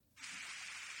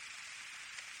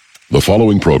The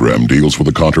following program deals with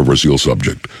a controversial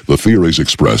subject. The theories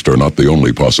expressed are not the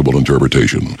only possible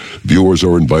interpretation. Viewers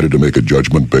are invited to make a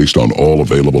judgment based on all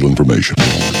available information.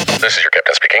 This is your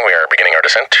captain speaking. We are beginning our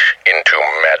descent into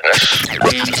madness.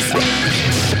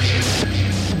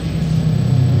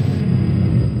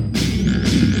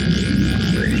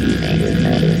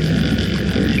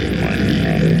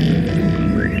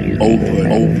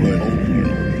 Open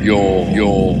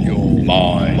your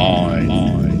mind.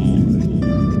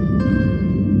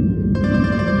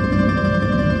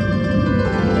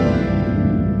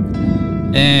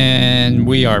 And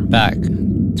we are back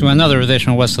to another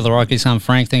edition of West of the Rockies. I'm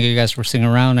Frank. Thank you guys for sticking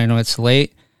around. I know it's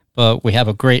late, but we have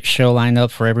a great show lined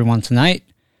up for everyone tonight.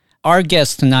 Our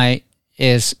guest tonight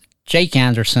is Jake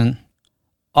Anderson,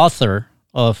 author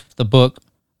of the book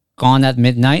Gone at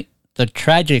Midnight, the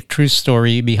tragic true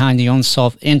story behind the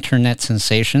unsolved internet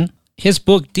sensation. His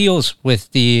book deals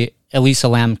with the Elisa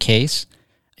Lam case.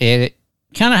 It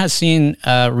kind of has seen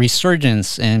a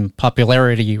resurgence in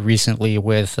popularity recently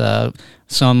with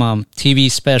some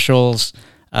TV specials,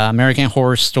 American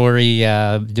Horror Story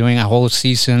doing a whole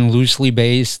season loosely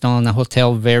based on a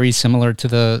hotel very similar to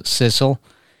the Cecil.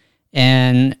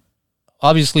 And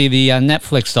obviously the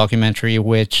Netflix documentary,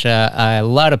 which a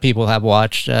lot of people have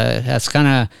watched, has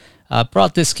kind of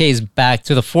brought this case back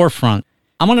to the forefront.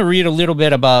 I'm going to read a little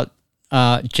bit about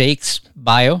Jake's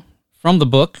bio from the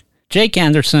book. Jake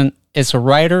Anderson is a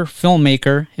writer,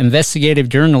 filmmaker, investigative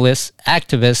journalist,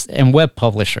 activist, and web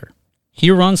publisher. He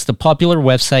runs the popular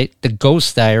website The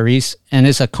Ghost Diaries and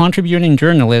is a contributing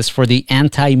journalist for the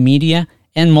Anti-Media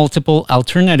and multiple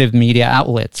alternative media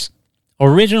outlets.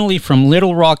 Originally from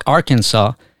Little Rock,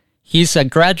 Arkansas, he's a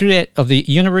graduate of the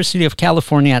University of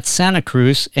California at Santa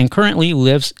Cruz and currently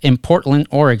lives in Portland,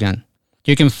 Oregon.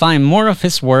 You can find more of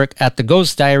his work at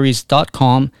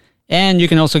theghostdiaries.com, and you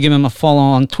can also give him a follow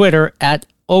on Twitter at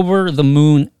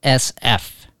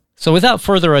OverTheMoonSF. So without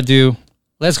further ado,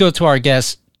 let's go to our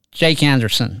guest, Jake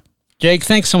Anderson. Jake,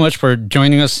 thanks so much for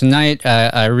joining us tonight.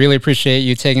 I really appreciate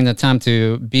you taking the time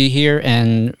to be here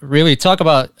and really talk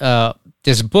about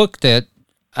this book that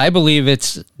I believe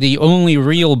it's the only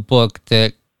real book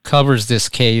that covers this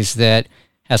case that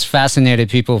has fascinated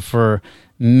people for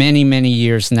many, many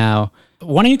years now.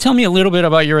 Why don't you tell me a little bit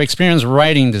about your experience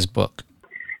writing this book?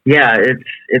 Yeah,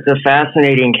 it's a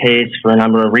fascinating case for a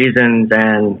number of reasons,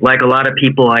 and like a lot of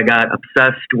people, I got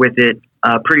obsessed with it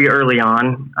pretty early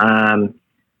on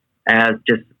as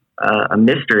just a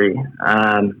mystery.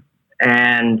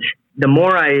 And the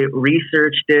more I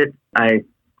researched it, I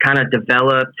kind of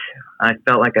developed, I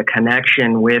felt like a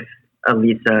connection with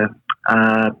Elisa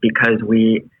because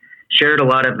we shared a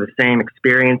lot of the same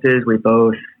experiences.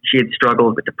 She had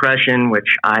struggled with depression,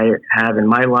 which I have in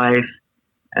my life,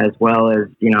 as well as,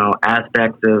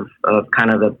 aspects of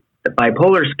kind of the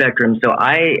bipolar spectrum. So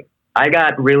I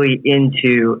got really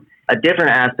into a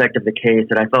different aspect of the case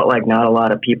that I felt like not a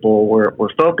lot of people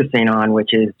were focusing on,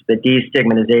 which is the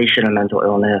destigmatization of mental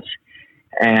illness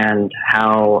and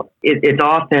how it's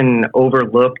often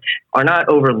overlooked, or not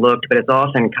overlooked, but it's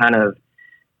often kind of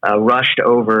rushed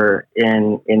over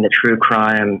in the true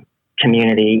crime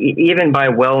community, even by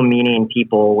well-meaning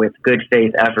people with good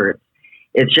faith efforts.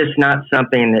 It's just not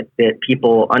something that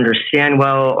people understand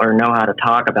well or know how to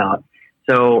talk about.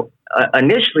 So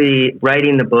initially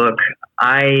writing the book,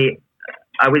 I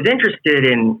was interested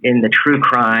in the true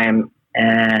crime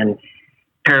and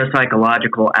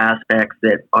parapsychological aspects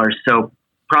that are so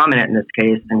prominent in this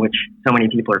case, and which so many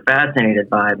people are fascinated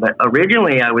by. But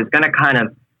originally I was going to kind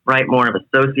of write more of a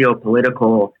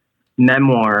socio-political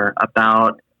memoir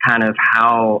about kind of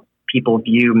how people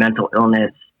view mental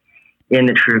illness in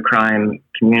the true crime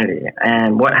community.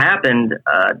 And what happened,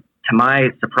 to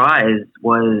my surprise,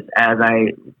 was as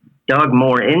I dug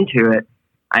more into it,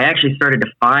 I actually started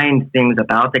to find things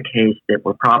about the case that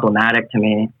were problematic to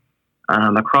me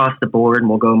across the board, and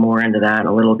we'll go more into that in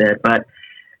a little bit. But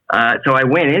so I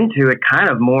went into it kind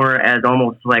of more as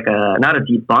almost like not a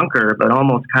debunker, but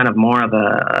almost kind of more of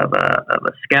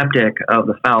a skeptic of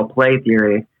the foul play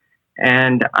theory.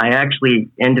 And I actually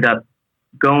ended up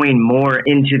going more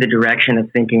into the direction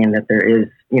of thinking that there is,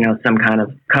 some kind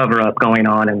of cover-up going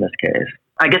on in this case.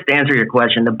 I guess to answer your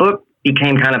question, the book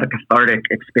became kind of a cathartic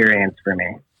experience for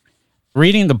me.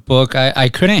 Reading the book, I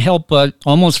couldn't help but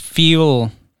almost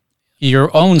feel your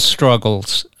own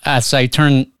struggles as I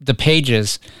turned the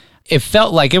pages. It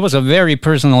felt like it was a very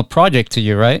personal project to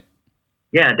you, right?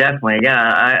 Yeah, definitely. Yeah,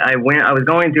 I was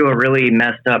going through a really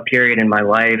messed up period in my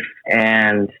life,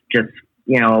 and just,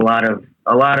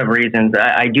 a lot of reasons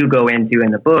I do go into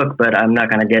in the book, but I'm not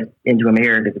going to get into them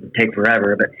here because it would take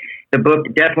forever. But the book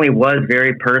definitely was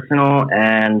very personal,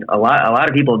 and a lot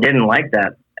of people didn't like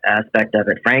that aspect of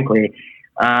it, frankly.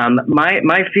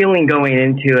 My feeling going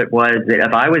into it was that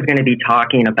if I was going to be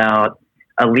talking about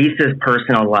Elisa's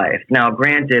personal life, now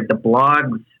granted, the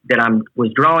blogs that I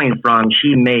was drawing from,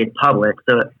 she made public,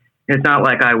 so it's not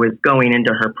like I was going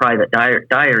into her private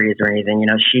diaries or anything. You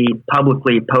know, she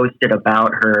publicly posted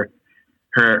about her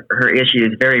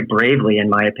issues very bravely, in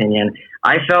my opinion.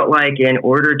 I felt like in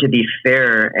order to be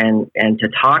fair and to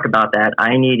talk about that,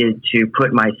 I needed to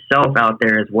put myself out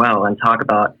there as well and talk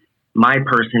about my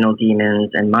personal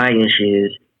demons and my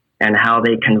issues and how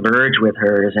they converge with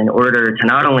hers in order to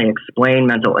not only explain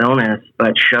mental illness,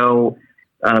 but show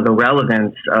the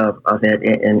relevance of it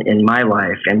in my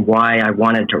life and why I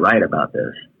wanted to write about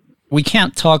this. We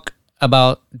can't talk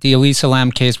about the Elisa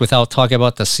Lam case without talking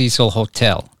about the Cecil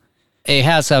Hotel. It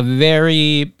has a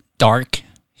very dark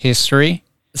history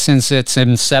since its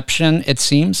inception, it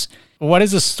seems. What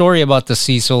is the story about the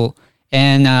Cecil?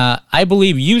 And I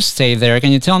believe you stayed there.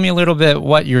 Can you tell me a little bit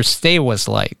what your stay was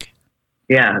like?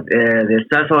 Yeah, the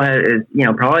Cecil is,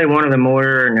 probably one of the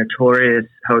more notorious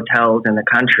hotels in the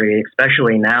country,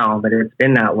 especially now, but it's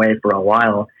been that way for a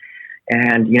while.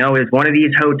 And, it's one of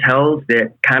these hotels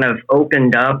that kind of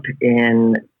opened up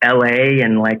in LA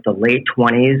in like the late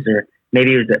 20s, or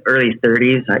maybe it was the early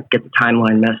 30s. I get the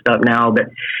timeline messed up now, but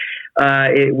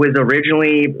it was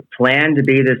originally planned to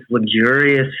be this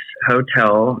luxurious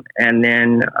hotel. And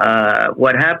then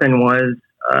what happened was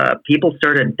people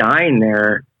started dying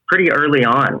there pretty early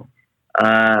on.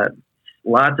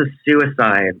 Lots of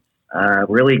suicides,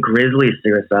 really grisly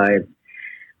suicides.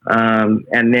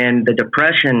 And then the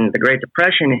Great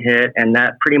Depression hit, and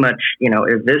that pretty much,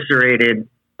 eviscerated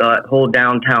the whole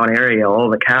downtown area, all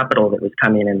the capital that was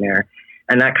coming in there.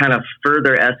 And that kind of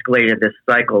further escalated this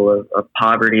cycle of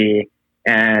poverty.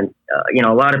 And,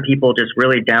 a lot of people just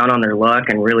really down on their luck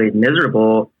and really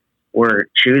miserable were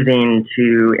choosing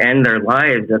to end their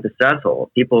lives at the Cecil.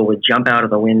 People would jump out of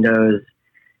the windows,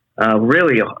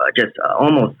 really just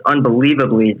almost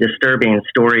unbelievably disturbing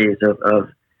stories of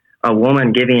a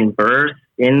woman giving birth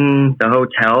in the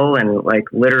hotel and like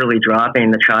literally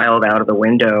dropping the child out of the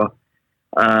window.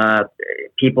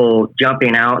 People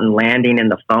jumping out and landing in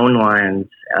the phone lines.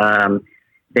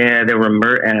 There were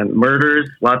murders,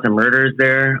 lots of murders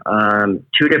there.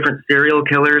 2 different serial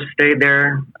killers stayed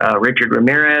there, Richard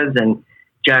Ramirez and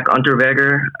Jack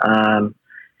Unterweger.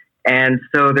 And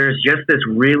so there's just this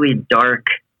really dark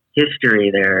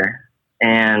history there.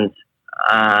 And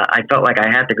I felt like I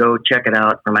had to go check it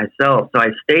out for myself. So I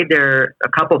stayed there a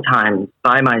couple times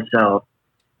by myself.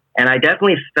 And I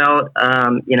definitely felt,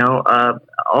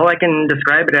 all I can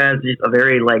describe it as just a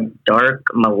very like dark,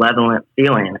 malevolent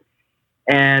feeling.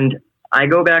 And I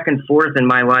go back and forth in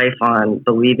my life on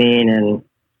believing in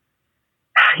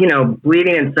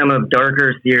some of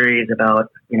darker theories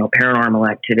about, paranormal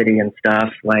activity and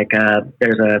stuff. Like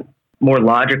there's a more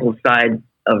logical side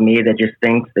of me that just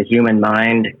thinks the human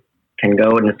mind can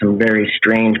go into some very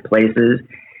strange places.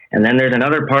 And then there's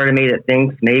another part of me that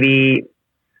thinks maybe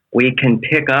we can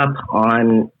pick up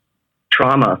on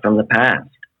trauma from the past,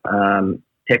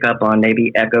 pick up on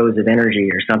maybe echoes of energy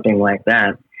or something like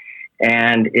that.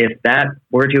 And if that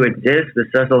were to exist, the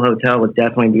Cecil Hotel would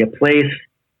definitely be a place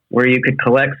where you could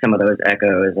collect some of those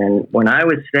echoes. And when I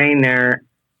was staying there,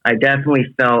 I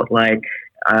definitely felt like,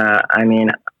 I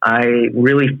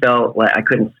really felt like I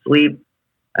couldn't sleep.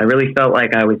 I really felt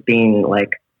like I was being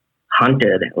like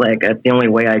hunted. Like that's the only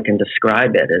way I can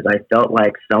describe it, is I felt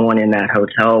like someone in that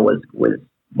hotel was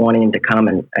wanting to come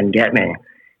and get me.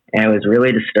 And it was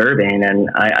really disturbing. And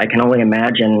I can only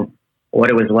imagine what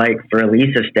it was like for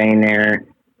Elisa staying there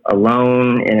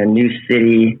alone in a new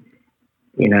city,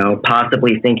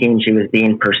 possibly thinking she was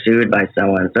being pursued by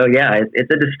someone. So yeah,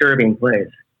 it's a disturbing place.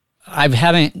 I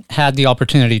haven't had the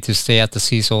opportunity to stay at the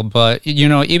Cecil, but,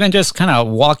 even just kind of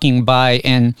walking by,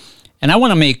 and I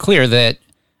want to make clear that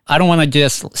I don't want to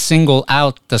just single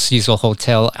out the Cecil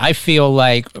Hotel. I feel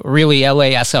like really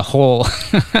LA as a whole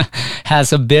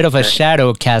has a bit of a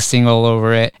shadow casting all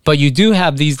over it. But you do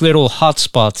have these little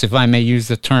hotspots, if I may use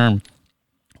the term,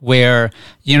 where,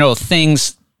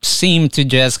 things seem to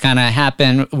just kind of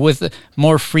happen with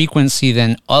more frequency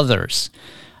than others.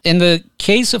 In the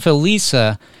case of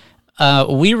Elisa,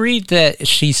 we read that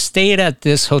she stayed at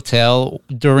this hotel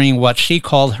during what she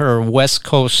called her West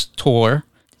Coast tour.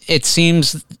 It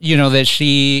seems, that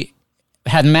she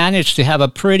had managed to have a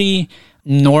pretty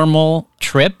normal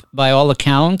trip by all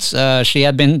accounts. She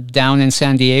had been down in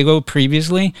San Diego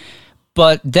previously,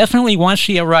 but definitely once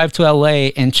she arrived to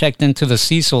LA and checked into the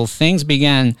Cecil, things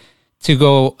began to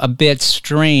go a bit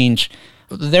strange.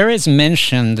 There is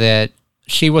mention that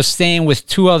she was staying with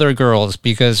two other girls,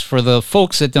 because for the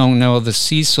folks that don't know, the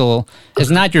Cecil is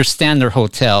not your standard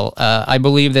hotel. I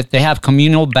believe that they have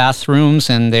communal bathrooms,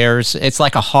 and it's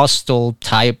like a hostel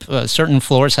type. Certain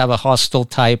floors have a hostel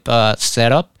type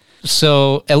setup.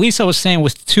 So Elisa was staying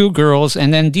with two girls,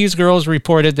 and then these girls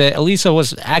reported that Elisa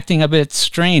was acting a bit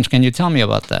strange. Can you tell me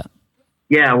about that?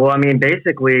 Yeah, well, I mean,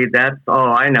 basically, that's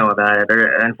all I know about it.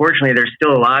 Unfortunately, there's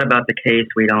still a lot about the case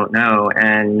we don't know,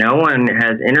 and no one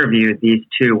has interviewed these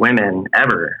two women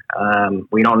ever.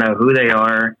 We don't know who they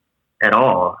are at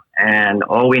all, and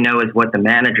all we know is what the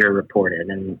manager reported.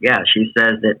 And yeah, she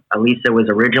says that Elisa was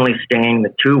originally staying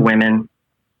with two women,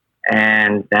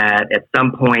 and that at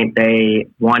some point they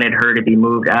wanted her to be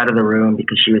moved out of the room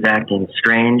because she was acting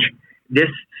strange. This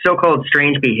so-called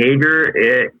strange behavior,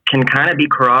 it can kind of be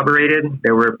corroborated.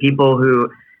 There were people who,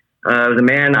 the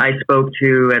man I spoke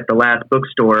to at the last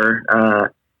bookstore,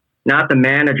 not the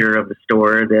manager of the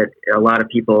store that a lot of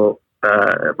people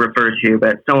refer to,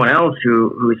 but someone else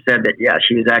who said that, yeah,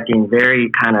 she was acting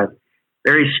very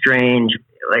strange.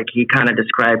 Like, he kind of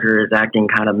described her as acting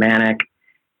kind of manic.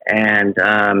 And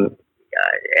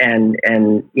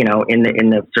you know, in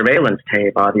the surveillance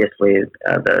tape, obviously,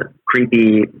 the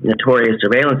creepy, notorious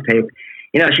surveillance tape,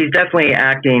 you know, she's definitely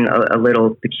acting a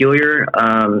little peculiar.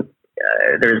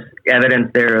 There's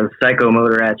evidence there of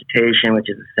psychomotor agitation, which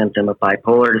is a symptom of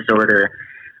bipolar disorder.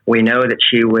 We know that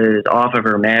she was off of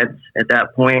her meds at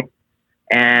that point.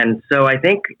 And so I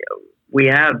think we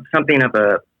have something of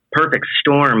a perfect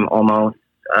storm almost.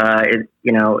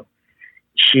 You know,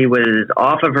 she was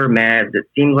off of her meds. It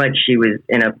seemed like she was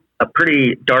in a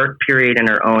pretty dark period in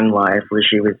her own life where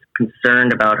she was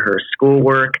concerned about her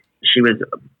schoolwork. She was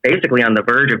basically on the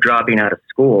verge of dropping out of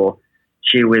school.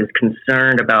 She was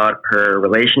concerned about her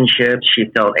relationships. She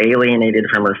felt alienated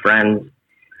from her friends.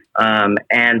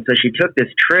 And so she took this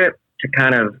trip to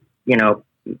kind of, you know,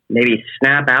 maybe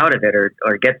snap out of it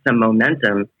or get some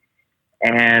momentum.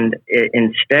 And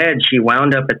instead, she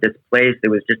wound up at this place that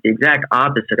was just the exact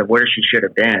opposite of where she should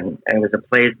have been. And it was a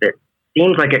place that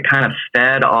seems like it kind of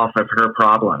fed off of her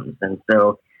problems. And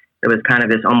so it was kind of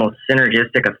this almost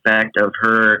synergistic effect of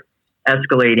her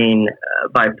escalating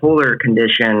bipolar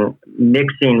condition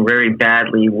mixing very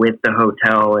badly with the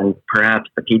hotel and perhaps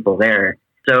the people there.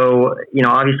 So, you know,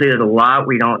 obviously there's a lot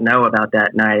we don't know about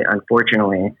that night,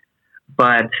 unfortunately.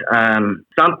 But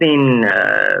something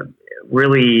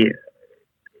really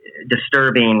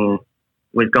disturbing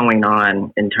was going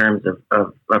on in terms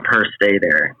of her stay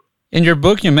there. In your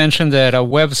book, you mentioned that a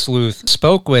web sleuth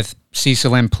spoke with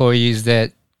Cecil employees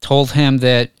that told him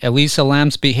that Elisa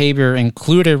Lam's behavior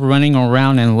included running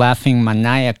around and laughing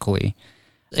maniacally.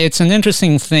 It's an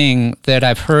interesting thing that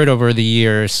I've heard over the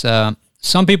years.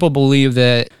 Some people believe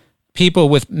that people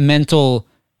with mental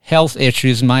health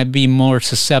issues might be more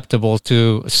susceptible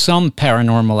to some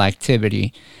paranormal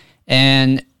activity.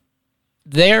 And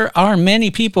there are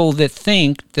many people that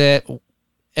think that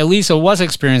Elisa was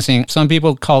experiencing, some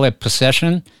people call it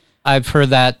possession. I've heard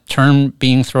that term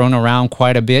being thrown around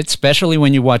quite a bit, especially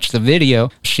when you watch the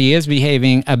video. She is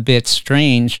behaving a bit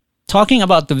strange. Talking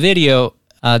about the video,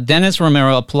 Dennis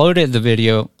Romero uploaded the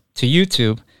video to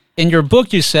YouTube. In your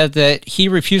book, you said that he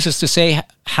refuses to say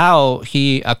how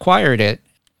he acquired it.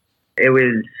 It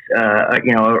was,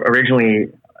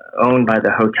 originally owned by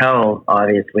the hotel,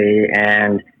 obviously,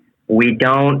 and we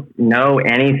don't know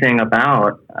anything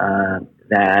about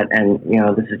that. And, you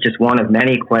know, this is just one of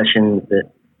many questions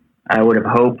that I would have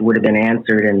hoped would have been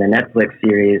answered in the Netflix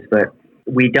series. But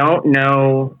we don't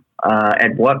know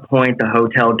at what point the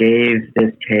hotel gave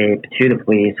this tape to the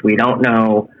police. We don't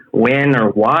know when or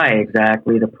why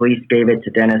exactly the police gave it to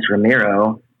Dennis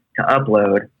Romero to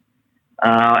upload.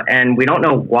 And we don't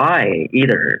know why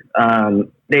either.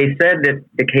 They said that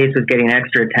the case was getting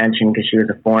extra attention because she was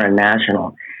a foreign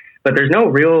national. But there's no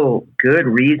real good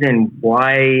reason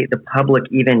why the public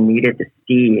even needed to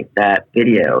see that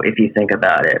video, if you think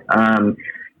about it.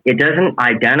 It doesn't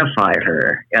identify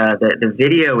her. The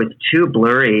video is too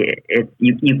blurry.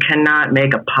 You cannot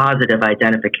make a positive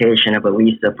identification of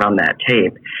Elisa from that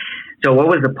tape. So what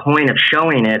was the point of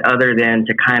showing it other than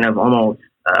to kind of almost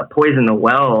poison the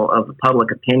well of public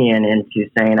opinion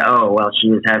into saying, oh, well, she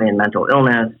was having mental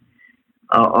illness?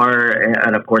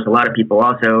 And of course, a lot of people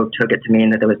also took it to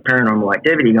mean that there was paranormal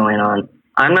activity going on.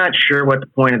 I'm not sure what the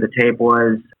point of the tape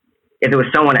was. If there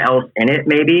was someone else in it,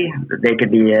 maybe they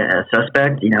could be a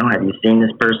suspect. You know, have you seen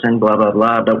this person? Blah, blah,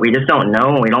 blah. But we just don't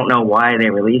know. We don't know why they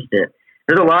released it.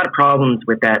 There's a lot of problems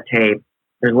with that tape.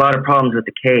 There's a lot of problems with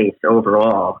the case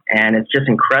overall. And it's just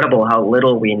incredible how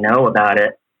little we know about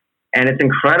it. And it's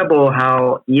incredible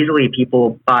how easily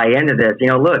people buy into this. You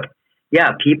know, look,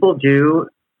 yeah, people do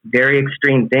very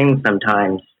extreme things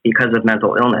sometimes because of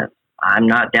mental illness. I'm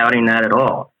not doubting that at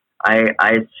all.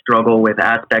 I struggle with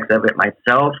aspects of it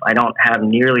myself. I don't have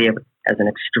nearly as an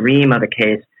extreme of a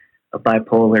case of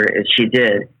bipolar as she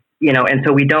did, and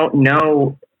so we don't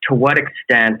know to what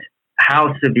extent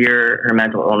how severe her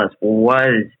mental illness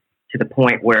was, to the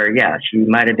point where, she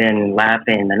might have been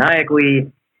laughing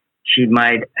maniacally. She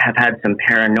might have had some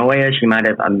paranoia. She might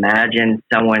have imagined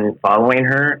someone following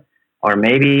her, or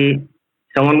maybe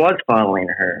someone was following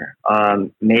her.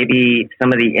 Maybe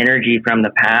some of the energy from the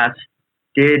past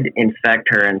did infect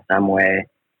her in some way,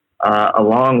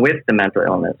 along with the mental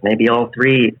illness. Maybe all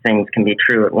three things can be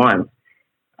true at once.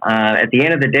 At the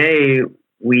end of the day,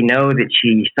 we know that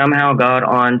she somehow got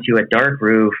onto a dark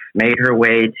roof, made her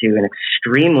way to an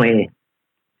extremely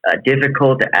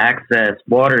difficult to access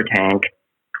water tank,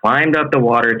 climbed up the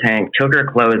water tank, took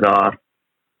her clothes off,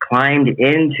 climbed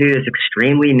into this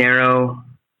extremely narrow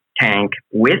tank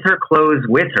with her clothes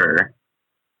with her,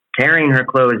 carrying her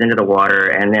clothes into the water,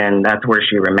 and then that's where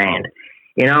she remained.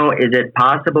 Is it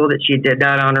possible that she did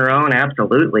that on her own?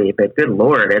 Absolutely, but good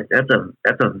Lord, that's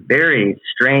a very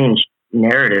strange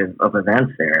narrative of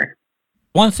events there.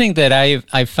 One thing that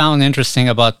I found interesting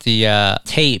about the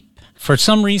tape, for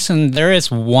some reason, there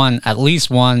is at least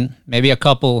one, maybe a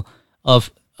couple of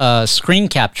screen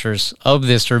captures of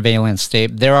this surveillance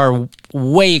tape. They are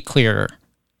way clearer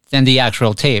than the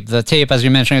actual tape. The tape, as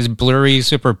you mentioned, is blurry,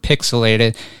 super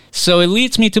pixelated. So it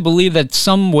leads me to believe that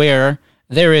somewhere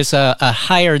there is a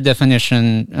higher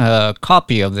definition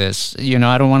copy of this.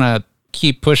 I don't want to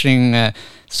keep pushing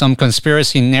some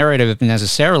conspiracy narrative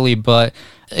necessarily, but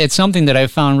it's something that I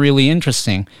found really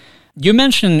interesting. You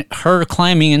mentioned her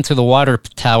climbing into the water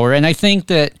tower, and I think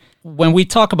that when we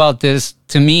talk about this,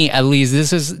 to me at least,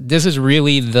 this is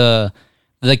really the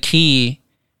key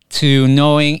to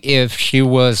knowing if she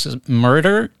was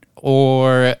murdered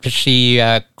or she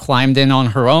climbed in on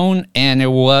her own and it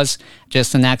was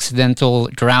just an accidental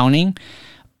drowning.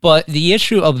 But the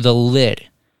issue of the lid,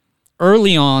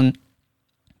 early on,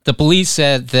 the police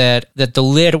said that the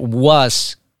lid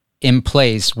was in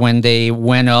place when they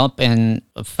went up and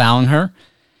found her.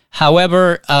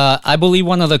 However, I believe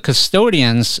one of the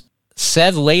custodians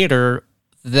said later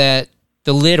that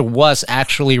the lid was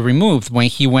actually removed when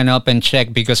he went up and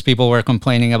checked because people were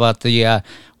complaining about the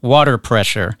water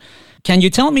pressure. Can you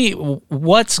tell me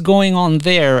what's going on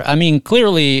there? I mean,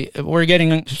 clearly we're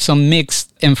getting some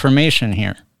mixed information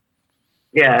here.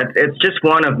 Yeah, it's just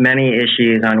one of many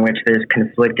issues on which there's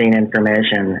conflicting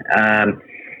information.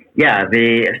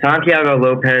 The Santiago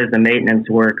Lopez, the maintenance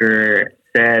worker,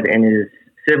 said in his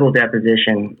civil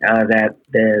deposition that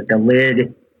the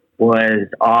lid was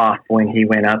off when he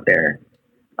went up there.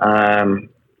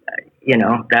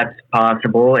 That's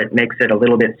possible. It makes it a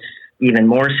little bit even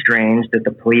more strange that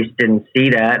the police didn't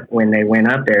see that when they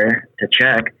went up there to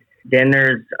check. Then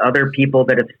there's other people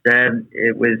that have said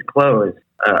it was closed.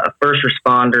 A first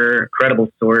responder, credible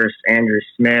source, Andrew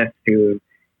Smith, who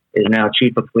is now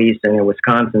chief of police in a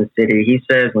Wisconsin city, he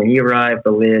says when he arrived,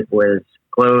 the lid was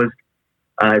closed.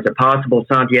 Is it possible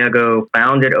Santiago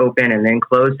found it open and then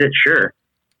closed it? Sure.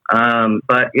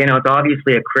 But, it's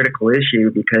obviously a critical issue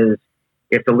because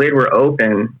if the lid were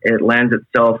open, it lends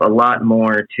itself a lot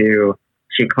more to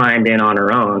she climbed in on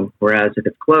her own, whereas if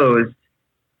it's closed,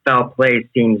 foul play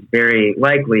seems very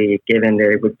likely, given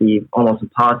that it would be almost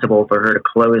impossible for her to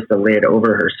close the lid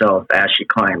over herself as she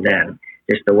climbed in,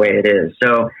 just the way it is.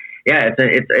 So,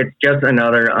 it's just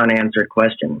another unanswered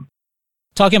question.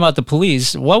 Talking about the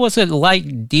police, what was it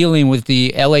like dealing with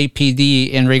the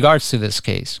LAPD in regards to this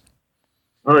case?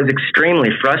 Well, it was extremely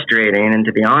frustrating, and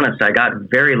to be honest, I got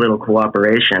very little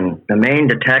cooperation. The main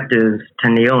detectives,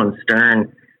 Tennille and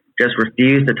Stern, just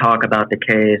refused to talk about the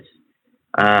case,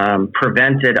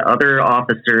 prevented other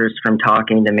officers from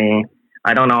talking to me.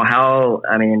 I don't know how,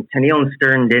 Tennille and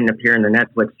Stern didn't appear in the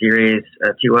Netflix series.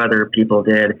 Two other people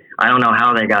did. I don't know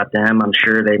how they got them. I'm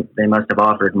sure they must have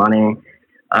offered money.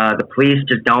 The police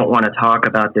just don't want to talk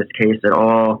about this case at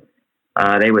all.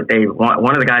 One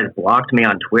of the guys blocked me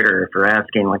on Twitter for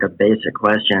asking like a basic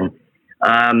question.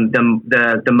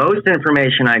 The most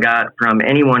information I got from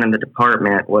anyone in the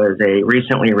department was a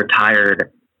recently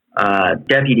retired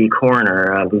deputy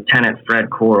coroner, Lieutenant Fred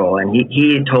Coral, and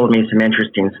he told me some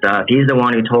interesting stuff. He's the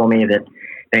one who told me that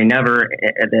the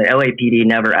LAPD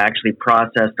never actually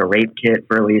processed a rape kit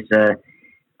for Lisa.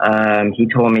 He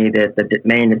told me that the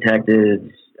main detectives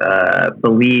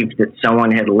believed that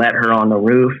someone had let her on the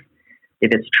roof.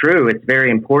 If it's true, it's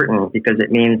very important because it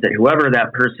means that whoever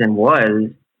that person was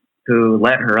who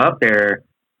let her up there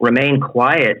remained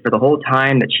quiet for the whole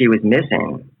time that she was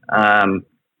missing.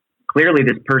 clearly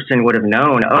this person would have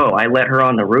known, oh, I let her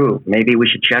on the roof. Maybe we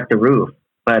should check the roof.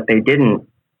 But they didn't,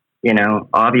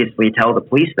 obviously tell the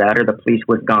police that, or the police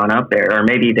would have gone up there. Or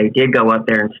maybe they did go up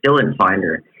there and still didn't find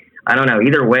her. I don't know.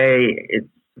 Either way, it's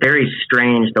very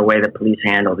strange the way the police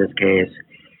handled this case.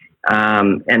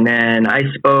 And then I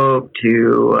spoke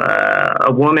to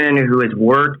a woman who has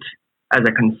worked as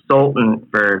a consultant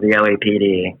for the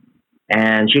LAPD,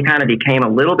 and she kind of became a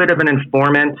little bit of an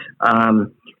informant.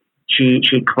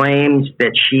 She claims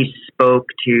that she spoke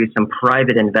to some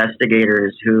private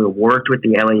investigators who worked with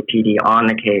the LAPD on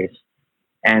the case,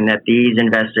 and that these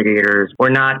investigators were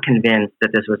not convinced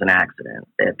that this was an accident,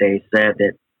 that they said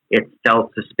that it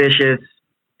felt suspicious,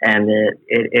 and that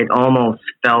it almost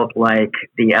felt like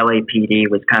the LAPD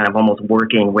was kind of almost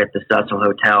working with the Cecil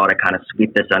Hotel to kind of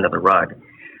sweep this under the rug.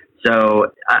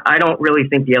 So I don't really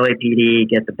think the LAPD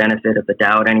get the benefit of the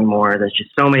doubt anymore. There's just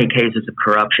so many cases of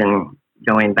corruption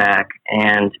going back,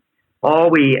 and all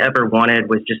we ever wanted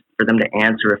was just for them to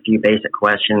answer a few basic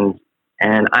questions.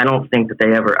 And I don't think that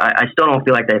they ever, I still don't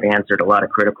feel like they've answered a lot of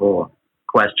critical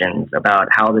questions about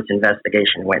how this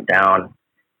investigation went down.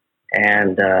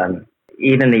 And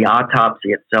even the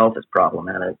autopsy itself is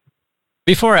problematic.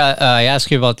 Before I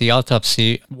ask you about the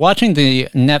autopsy, watching the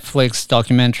Netflix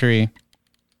documentary,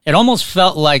 it almost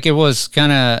felt like it was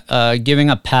kind of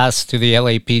giving a pass to the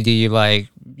LAPD. Like,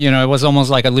 it was almost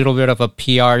like a little bit of a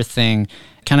PR thing,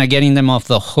 kind of getting them off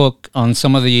the hook on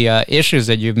some of the issues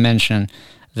that you've mentioned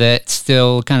that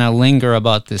still kind of linger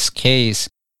about this case.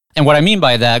 And what I mean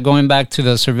by that, going back to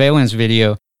the surveillance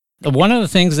video, one of the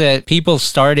things that people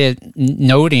started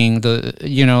noting,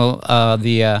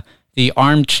 the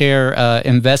armchair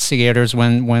investigators,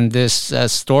 when this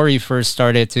story first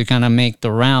started to kind of make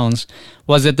the rounds,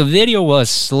 was that the video was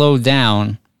slowed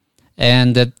down,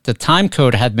 and that the time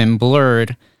code had been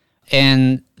blurred,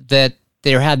 and that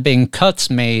there had been cuts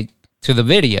made to the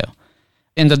video.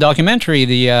 In the documentary,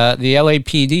 the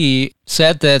LAPD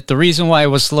said that the reason why it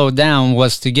was slowed down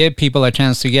was to give people a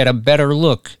chance to get a better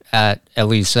look at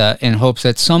Elisa in hopes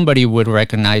that somebody would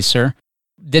recognize her.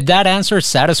 Did that answer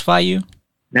satisfy you?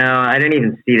 No, I didn't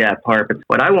even see that part. But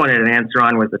what I wanted an answer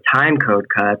on was the time code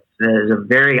cuts. There's a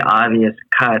very obvious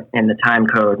cut in the time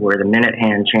code where the minute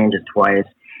hand changes twice.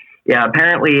 Yeah,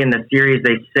 apparently in the series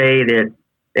they say that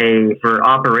they, for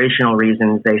operational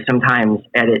reasons, they sometimes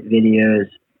edit videos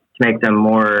to make them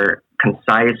more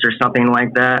concise or something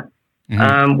like that,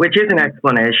 which is an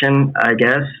explanation, I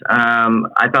guess.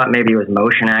 I thought maybe it was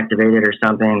motion activated or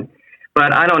something.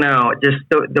 But I don't know, just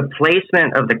the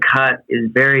placement of the cut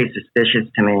is very suspicious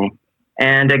to me.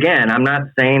 And again, I'm not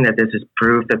saying that this is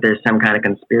proof that there's some kind of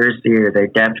conspiracy or they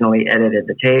definitely edited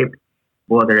the tape.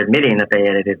 Well, they're admitting that they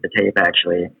edited the tape,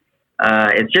 actually.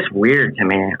 It's just weird to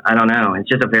me. I don't know. It's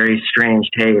just a very strange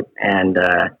tape. And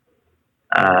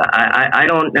I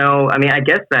don't know. I mean, I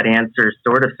guess that answer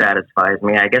sort of satisfies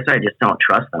me. I guess I just don't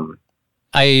trust them.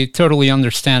 I totally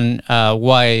understand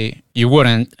why you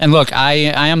wouldn't. And look, I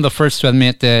am the first to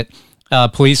admit that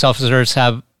police officers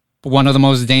have one of the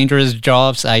most dangerous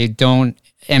jobs. I don't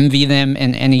envy them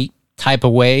in any type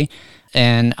of way.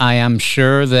 And I am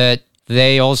sure that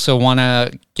they also want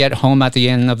to get home at the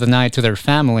end of the night to their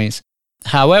families.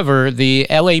 However, the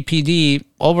LAPD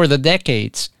over the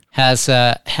decades has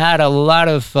had a lot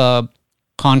of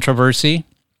controversy,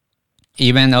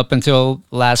 even up until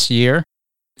last year.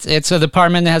 It's a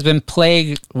department that has been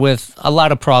plagued with a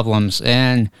lot of problems.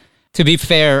 And to be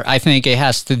fair, I think it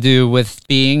has to do with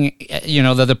being,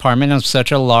 the department of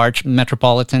such a large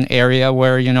metropolitan area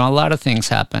where, a lot of things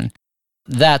happen.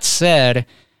 That said,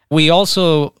 we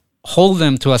also hold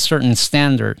them to a certain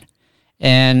standard.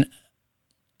 And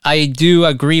I do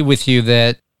agree with you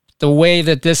that the way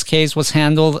that this case was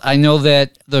handled, I know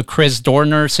that the Chris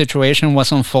Dorner situation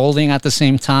was unfolding at the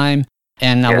same time.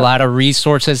 And a lot of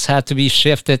resources had to be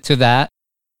shifted to that.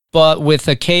 But with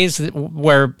a case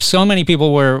where so many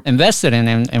people were invested in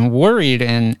and worried,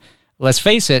 and let's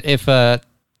face it, if a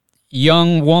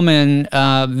young woman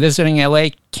visiting LA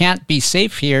can't be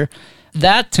safe here,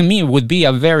 that to me would be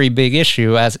a very big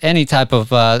issue as any type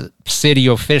of city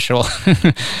official,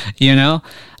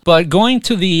 But going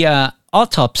to the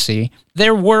autopsy,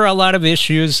 there were a lot of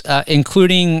issues,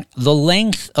 including the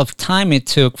length of time it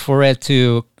took for it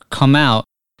to come out.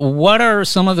 What are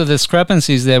some of the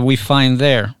discrepancies that we find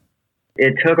there?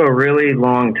 It took a really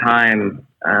long time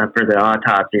for the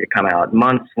autopsy to come out,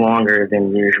 months longer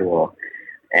than usual.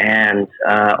 And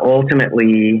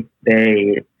ultimately,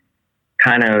 they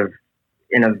kind of,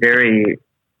 in a very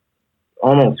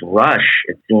almost rush,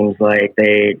 it seems like,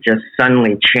 they just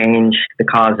suddenly changed the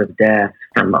cause of death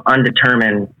from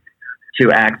undetermined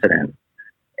to accident.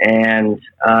 And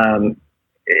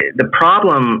the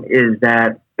problem is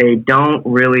that it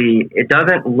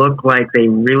doesn't look like they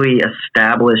really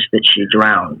established that she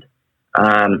drowned.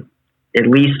 At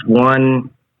least one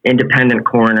independent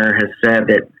coroner has said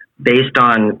that based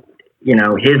on,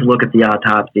 his look at the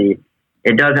autopsy,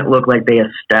 it doesn't look like they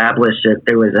established that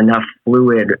there was enough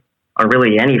fluid, or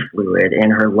really any fluid,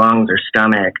 in her lungs or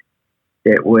stomach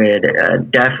that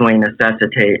would definitely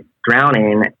necessitate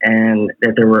drowning, and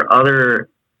that there were other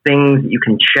things you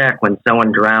can check when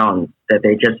someone drowns that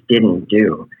they just didn't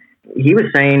do. He was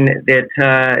saying that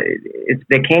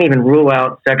they can't even rule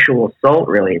out sexual assault,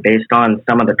 really, based on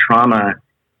some of the trauma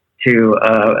to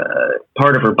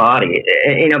part of her body.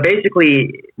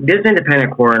 Basically, this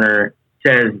independent coroner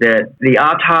says that the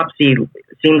autopsy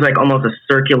seems like almost a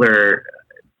circular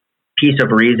piece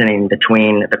of reasoning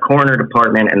between the coroner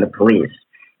department and the police.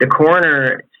 The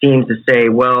coroner seems to say,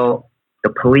 well,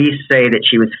 the police say that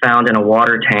she was found in a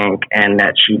water tank and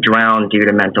that she drowned due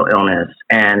to mental illness,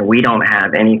 and we don't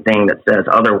have anything that says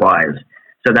otherwise,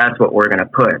 so that's what we're going to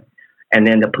put. And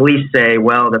then the police say,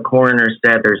 well, the coroner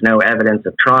said there's no evidence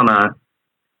of trauma,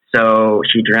 so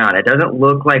she drowned. It doesn't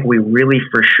look like we really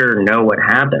for sure know what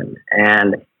happened.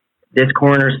 And this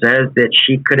coroner says that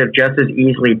she could have just as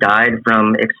easily died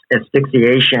from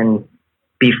asphyxiation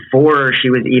before she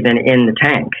was even in the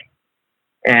tank.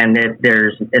 And that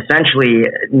there's essentially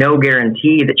no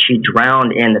guarantee that she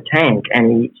drowned in the tank.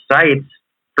 And he cites,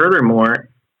 furthermore,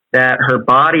 that her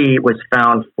body was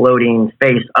found floating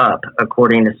face up,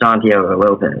 according to Santiago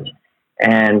Lopez.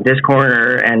 And this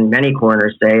coroner and many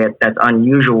coroners say that's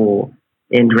unusual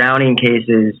in drowning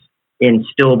cases in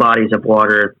still bodies of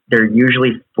water. They're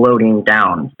usually floating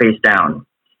down, face down.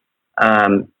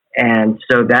 And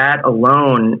so that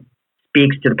alone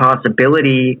speaks to the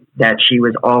possibility that she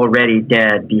was already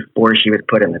dead before she was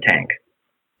put in the tank.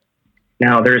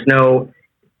 Now, there's no,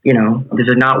 this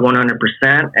is not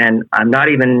 100%, and I'm not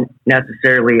even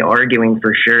necessarily arguing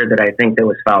for sure that I think there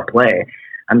was foul play.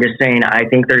 I'm just saying I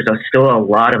think there's still a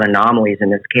lot of anomalies in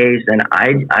this case, and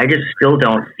I just still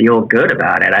don't feel good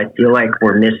about it. I feel like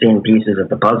we're missing pieces of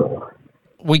the puzzle.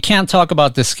 We can't talk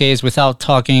about this case without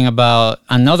talking about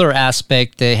another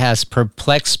aspect that has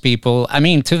perplexed people,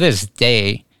 to this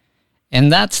day,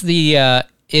 and that's the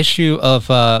issue of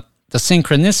the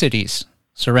synchronicities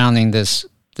surrounding this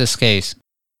case.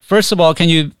 First of all, can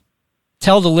you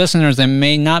tell the listeners that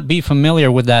may not be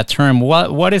familiar with that term,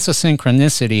 what is a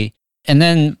synchronicity? And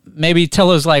then maybe tell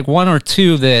us like one or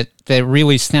two that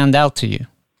really stand out to you.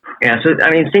 Yeah, so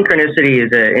synchronicity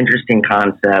is an interesting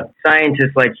concept.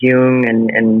 Scientists like Jung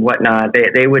and whatnot,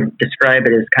 they would describe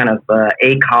it as kind of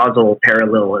acausal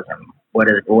parallelism,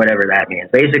 whatever that means.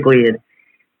 Basically,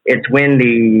 it's when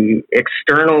the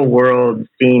external world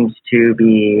seems to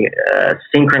be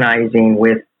synchronizing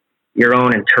with your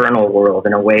own internal world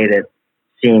in a way that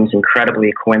seems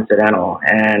incredibly coincidental.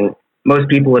 And most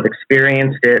people have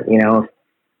experienced it.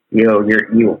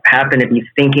 You happen to be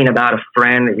thinking about a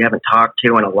friend that you haven't talked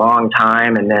to in a long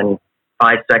time, and then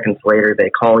 5 seconds later they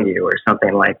call you or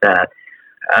something like that.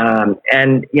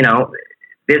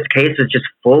 This case is just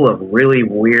full of really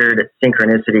weird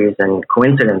synchronicities and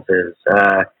coincidences.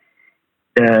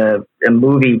 The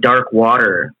movie Dark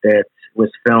Water that was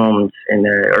filmed in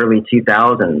the early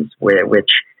 2000s,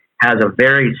 which has a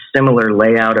very similar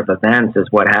layout of events as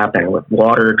what happened, with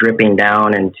water dripping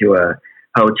down into a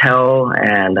hotel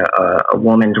and a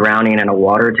woman drowning in a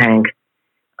water tank.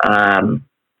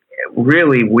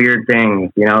 Really weird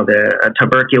things, a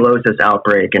tuberculosis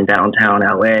outbreak in downtown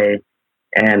LA,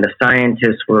 and the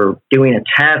scientists were doing a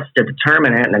test to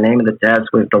determine it, and the name of the test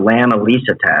was the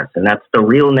Lam-Elisa test, and that's the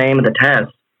real name of the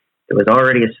test. It was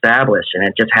already established, and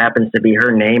it just happens to be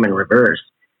her name in reverse.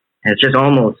 And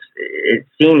it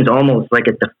seems almost like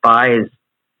it defies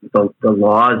the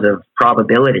laws of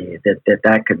probability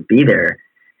that could be there.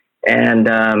 And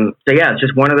it's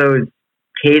just one of those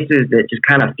cases that just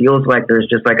kind of feels like there's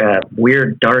just like a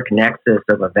weird dark nexus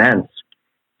of events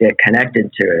that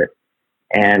connected to it.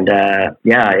 And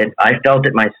I felt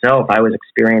it myself. I was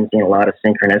experiencing a lot of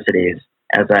synchronicities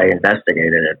as I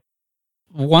investigated it.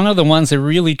 One of the ones that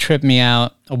really tripped me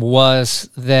out was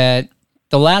that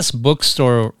the last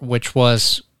bookstore, which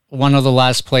was one of the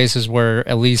last places where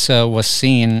Elisa was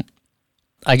seen,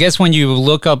 I guess when you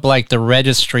look up like the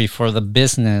registry for the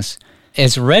business,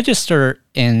 it's registered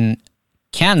in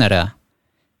Canada,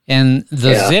 and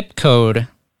the zip code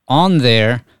on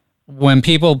there, when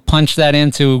people punch that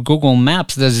into Google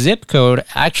Maps, the zip code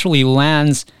actually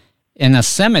lands in a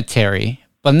cemetery,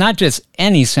 but not just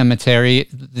any cemetery,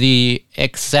 the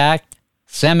exact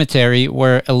cemetery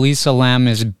where Elisa Lam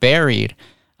is buried.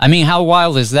 How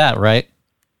wild is that, right?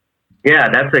 Yeah,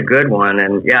 that's a good one.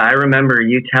 And yeah, I remember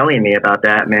you telling me about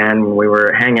that, man, when we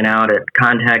were hanging out at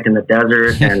Contact in the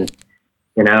Desert. And,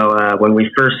 when we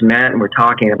first met and we're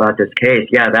talking about this case,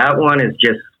 yeah, that one is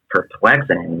just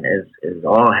perplexing, is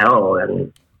all hell.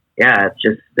 And yeah, it's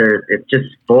just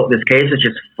full. This case is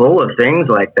just full of things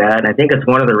like that. And I think it's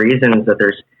one of the reasons that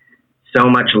there's so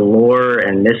much lore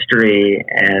and mystery,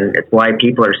 and it's why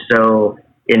people are so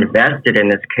invested in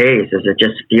this case, is it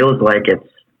just feels like it's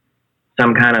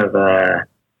some kind of,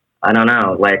 I don't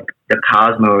know, like the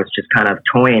cosmos just kind of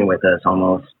toying with us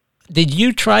almost. Did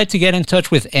you try to get in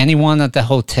touch with anyone at the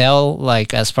hotel,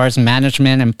 like as far as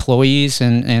management, employees,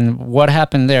 and what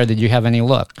happened there? Did you have any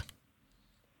luck?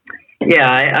 Yeah,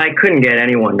 I couldn't get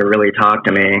anyone to really talk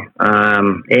to me.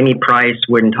 Amy Price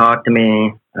wouldn't talk to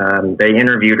me. They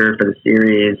interviewed her for the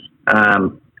series.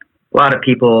 A lot of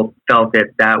people felt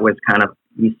that was kind of,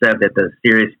 you said that the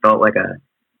series felt like a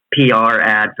PR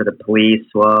ad for the police.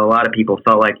 Well, a lot of people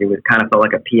felt like it was kind of felt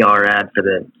like a PR ad for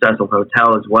the Cecil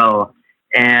Hotel as well.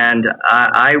 And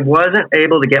I wasn't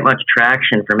able to get much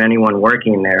traction from anyone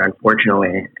working there,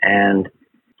 unfortunately. And,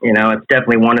 it's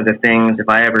definitely one of the things, if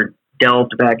I ever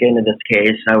delved back into this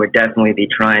case, I would definitely be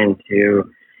trying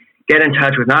to get in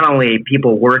touch with not only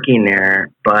people working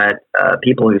there, but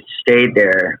people who stayed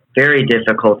there. Very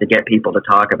difficult to get people to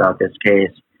talk about this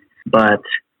case. But,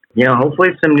 hopefully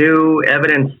some new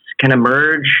evidence can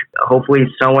emerge. Hopefully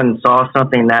someone saw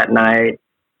something that night,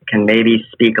 can maybe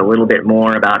speak a little bit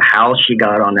more about how she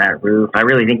got on that roof. I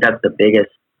really think that's the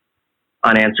biggest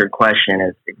unanswered question,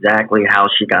 is exactly how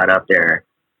she got up there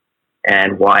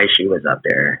and why she was up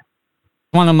there.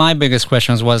 One of my biggest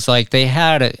questions was, like, they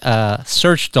had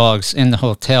search dogs in the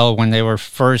hotel when they were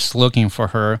first looking for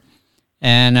her.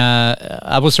 And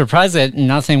I was surprised that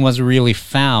nothing was really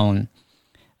found.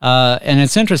 And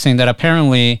it's interesting that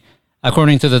apparently,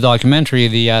 according to the documentary,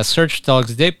 the search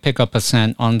dogs did pick up a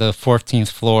scent on the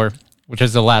 14th floor, which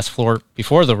is the last floor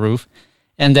before the roof,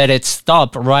 and that it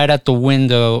stopped right at the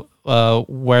window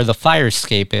where the fire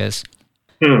escape is.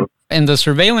 In the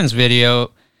surveillance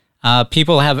video,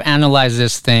 people have analyzed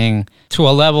this thing to a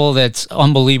level that's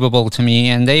unbelievable to me,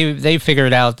 and they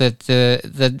figured out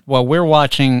that what we're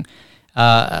watching,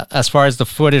 as far as the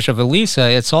footage of Elisa,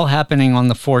 it's all happening on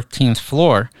the 14th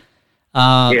floor.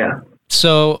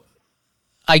 So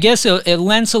I guess it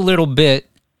lends a little bit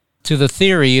to the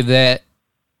theory that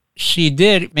she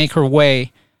did make her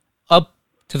way up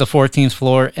to the 14th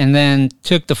floor and then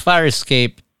took the fire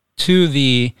escape to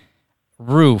the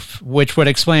roof, which would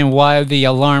explain why the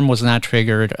alarm was not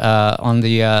triggered on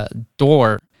the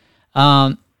door.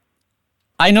 I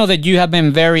know that you have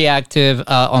been very active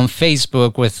on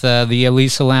Facebook with the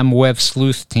Elisa Lam Web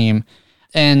Sleuth team.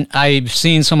 And I've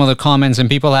seen some of the comments, and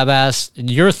people have asked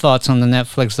your thoughts on the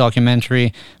Netflix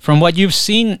documentary. From what you've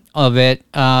seen of it,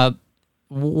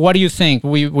 what do you think?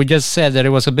 We just said that it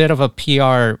was a bit of a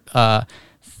PR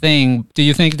thing. Do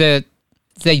you think that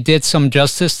they did some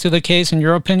justice to the case, in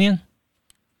your opinion?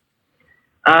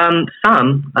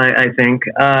 Some, I think.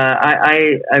 I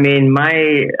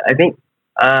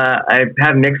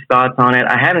have mixed thoughts on it.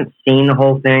 I haven't seen the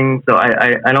whole thing, so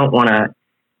I don't want to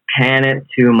pan it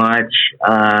too much.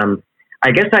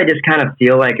 I guess I just kind of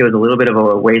feel like it was a little bit of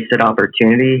a wasted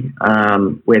opportunity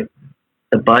with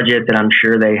the budget that I'm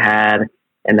sure they had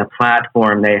and the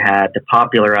platform they had to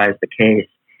popularize the case.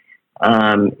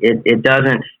 It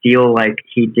doesn't feel like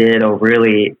he did a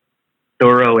really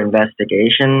thorough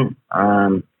investigation.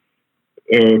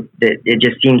 It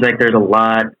just seems like there's a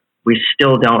lot. We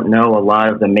still don't know a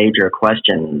lot of the major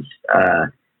questions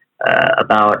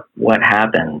about what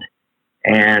happened.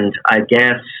 And I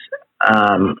guess,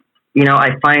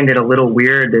 I find it a little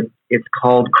weird that it's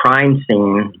called Crime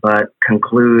Scene, but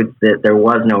concludes that there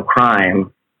was no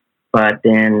crime. But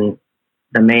then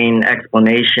the main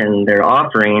explanation they're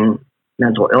offering,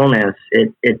 mental illness,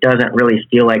 it doesn't really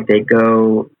feel like they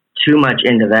go too much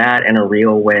into that in a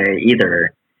real way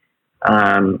either.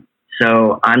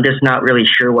 So I'm just not really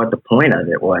sure what the point of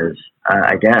it was.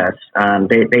 I guess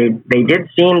they did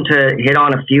seem to hit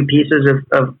on a few pieces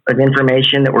of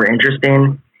information that were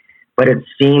interesting, but it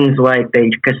seems like they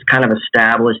just kind of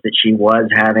established that she was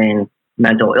having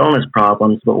mental illness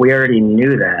problems, but we already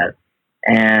knew that.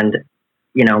 And,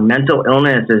 mental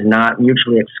illness is not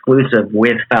mutually exclusive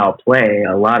with foul play.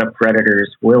 A lot of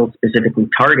predators will specifically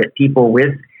target people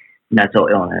with mental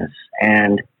illness.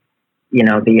 And,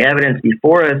 the evidence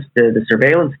before us, the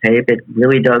surveillance tape, it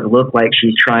really does look like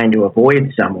she's trying to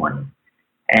avoid someone.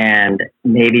 And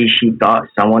maybe she thought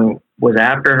someone was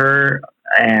after her,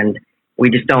 and we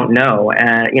just don't know.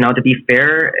 To be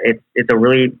fair, it's a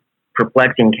really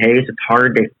perplexing case. It's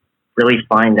hard to really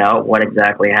find out what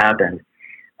exactly happened.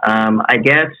 I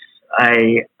guess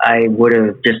I would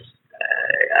have just,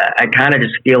 I kind of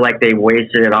just feel like they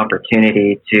wasted an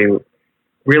opportunity to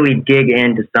really dig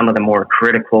into some of the more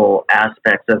critical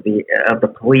aspects of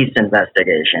the police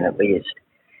investigation, at least.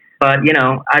 But, you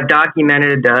know, I've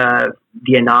documented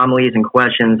the anomalies and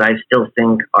questions I still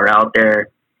think are out there.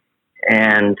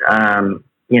 And,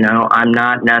 you know, I'm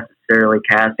not necessarily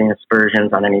casting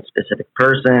aspersions on any specific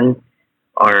person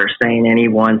or saying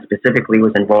anyone specifically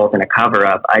was involved in a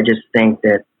cover-up. I just think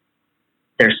that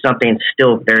there's something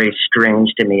still very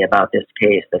strange to me about this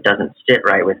case that doesn't sit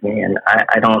right with me. And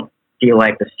I don't feel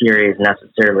like the series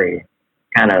necessarily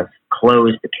kind of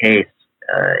closed the case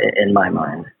in my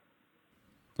mind.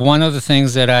 One of the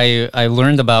things that I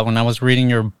learned about when I was reading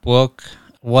your book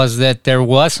was that there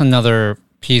was another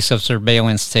piece of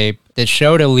surveillance tape that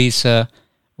showed Elisa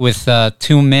with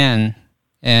two men,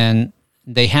 and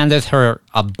they handed her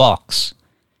a box.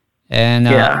 And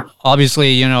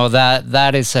obviously, you know,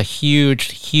 that is a huge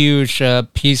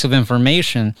piece of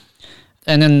information.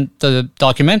 And then the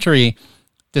documentary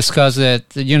discussed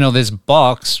that, you know, this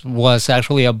box was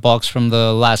actually a box from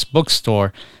the last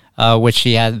bookstore, which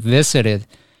she had visited.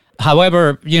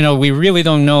 However, you know, we really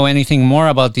don't know anything more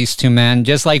about these two men,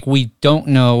 just like we don't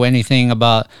know anything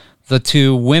about the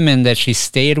two women that she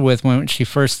stayed with when she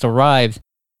first arrived.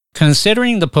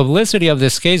 Considering the publicity of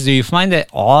this case, do you find it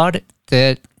odd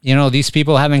that, you know, these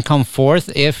people haven't come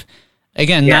forth? If,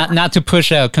 again, not to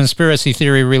push a conspiracy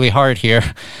theory really hard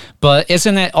here, but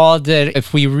isn't it odd that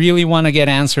if we really want to get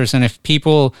answers and if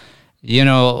people, you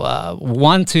know,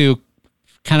 want to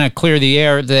kind of clear the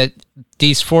air, that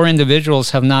these four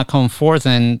individuals have not come forth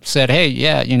and said, hey,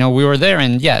 yeah, you know, we were there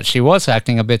and yeah, she was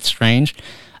acting a bit strange,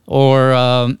 or,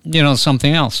 you know,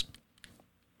 something else?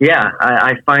 Yeah,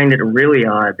 I find it really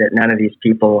odd that none of these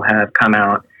people have come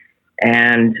out.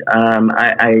 And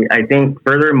I think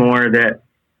furthermore that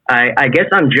I guess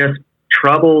I'm just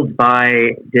troubled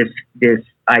by this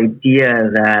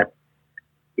idea that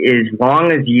as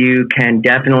long as you can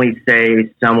definitely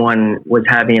say someone was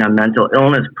having a mental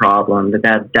illness problem,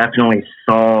 that definitely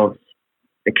solves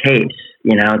the case,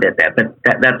 you know, but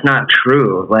that's not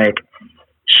true. Like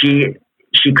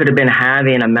she could have been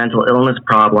having a mental illness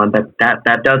problem, but that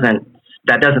doesn't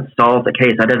solve the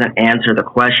case. That doesn't answer the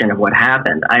question of what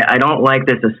happened. I don't like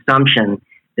this assumption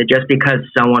that just because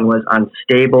someone was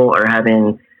unstable or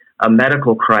having a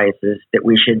medical crisis, that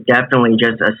we should definitely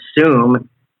just assume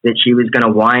that she was going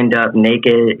to wind up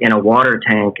naked in a water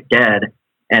tank dead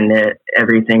and that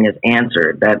everything is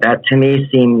answered. That to me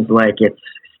seems like it's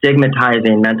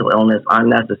stigmatizing mental illness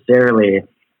unnecessarily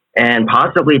and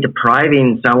possibly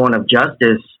depriving someone of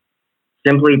justice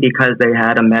simply because they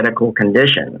had a medical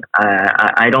condition.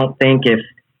 I don't think if,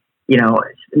 you know,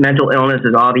 mental illness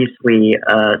is obviously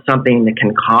something that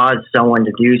can cause someone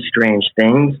to do strange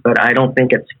things, but I don't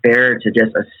think it's fair to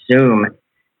just assume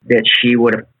that she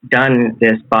would have done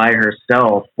this by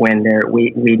herself when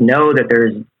we know that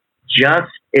there's just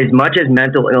as much as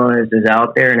mental illness is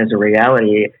out there and is a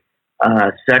reality,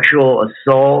 sexual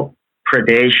assault,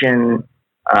 predation,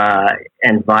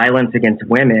 and violence against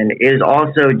women is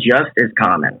also just as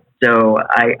common. So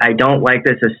I don't like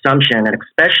this assumption, and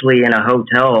especially in a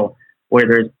hotel where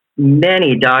there's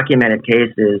many documented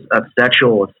cases of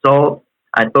sexual assault.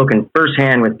 I've spoken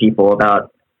firsthand with people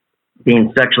about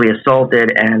being sexually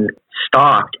assaulted and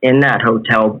stalked in that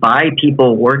hotel by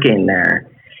people working there.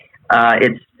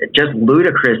 It's just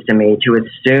ludicrous to me to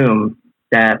assume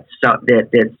that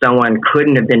someone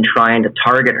couldn't have been trying to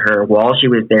target her while she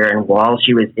was there and while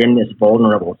she was in this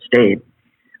vulnerable state.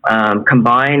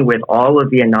 Combined with all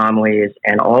of the anomalies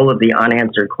and all of the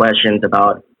unanswered questions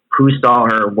about who saw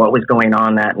her, what was going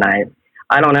on that night,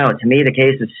 I don't know. To me, the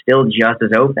case is still just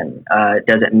as open.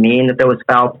 Does it mean that there was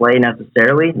foul play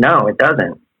necessarily? No, it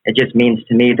doesn't. It just means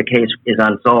to me the case is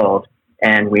unsolved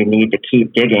and we need to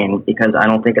keep digging, because I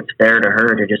don't think it's fair to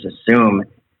her to just assume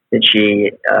that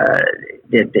she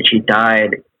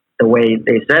died the way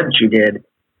they said she did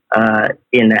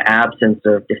in the absence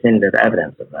of definitive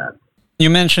evidence of that. You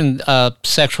mentioned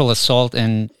sexual assault,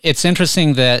 and it's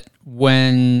interesting that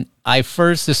when I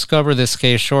first discovered this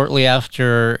case shortly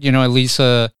after, you know,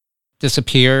 Elisa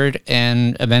disappeared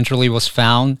and eventually was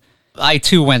found, I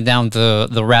too went down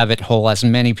the rabbit hole, as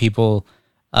many people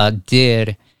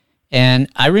did. And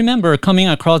I remember coming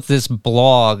across this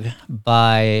blog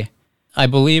by, I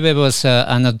believe it was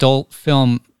an adult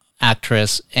film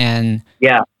actress, and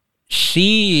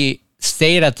she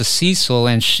stayed at the Cecil,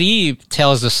 and she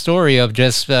tells the story of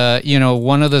just, you know,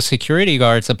 one of the security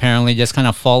guards apparently just kind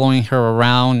of following her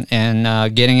around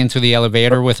and getting into the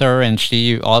elevator with her, and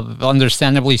she,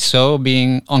 understandably so,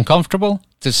 being uncomfortable.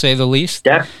 to say the least.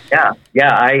 Yeah.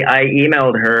 I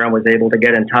emailed her and was able to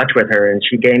get in touch with her, and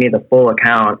she gave me the full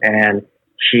account, and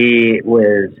she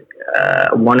was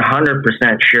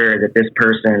 100% sure that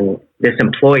this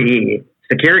employee,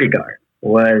 security guard,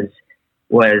 was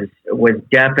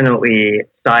definitely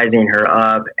sizing her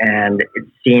up, and it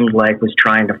seemed like was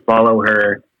trying to follow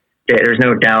her. There's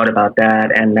no doubt about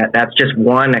that, and that's just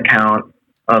one account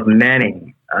of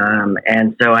many.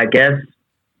 And so I guess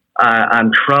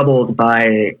I'm troubled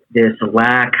by this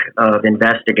lack of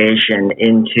investigation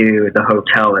into the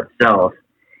hotel itself.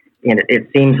 And it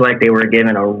seems like they were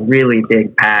given a really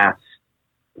big pass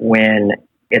when,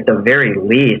 at the very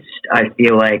least, I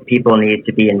feel like people need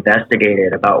to be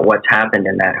investigated about what's happened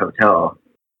in that hotel.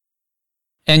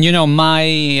 And,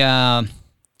 my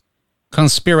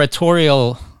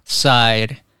conspiratorial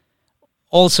side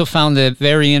also found it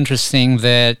very interesting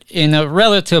that in a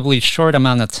relatively short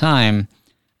amount of time,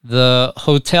 the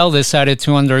hotel decided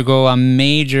to undergo a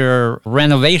major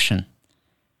renovation,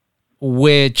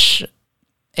 which,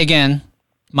 again,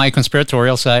 my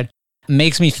conspiratorial side,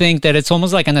 makes me think that it's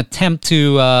almost like an attempt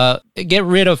to get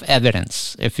rid of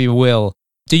evidence, if you will.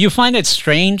 Do you find it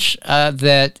strange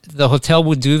that the hotel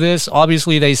would do this?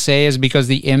 Obviously, they say it's because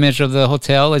the image of the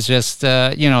hotel is just,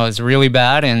 it's really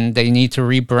bad and they need to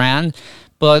rebrand.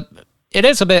 But it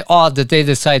is a bit odd that they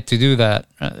decide to do that,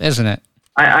 isn't it?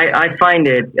 I find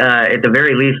it, at the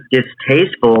very least,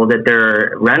 distasteful that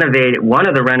they're renovating. One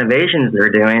of the renovations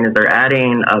they're doing is they're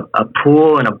adding a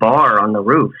pool and a bar on the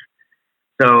roof.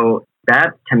 So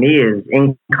that, to me, is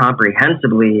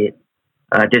incomprehensibly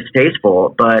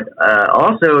distasteful. But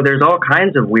also, there's all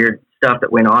kinds of weird stuff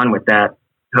that went on with that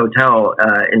hotel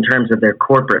in terms of their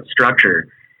corporate structure.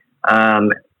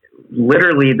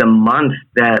 Literally, the month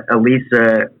that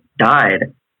Elisa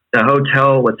died, the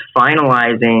hotel was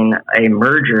finalizing a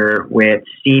merger with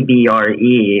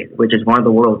CBRE, which is one of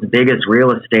the world's biggest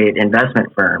real estate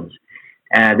investment firms.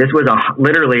 This was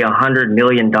literally $100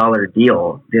 million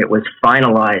deal that was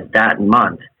finalized that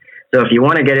month. So if you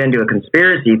want to get into a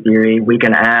conspiracy theory, we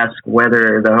can ask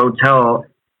whether the hotel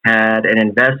had an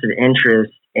invested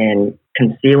interest in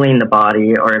concealing the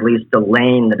body, or at least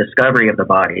delaying the discovery of the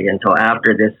body until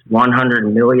after this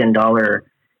 $100 million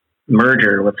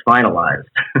merger was finalized.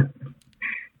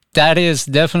 That is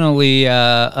definitely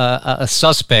a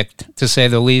suspect, to say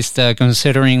the least,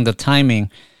 considering the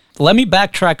timing. Let me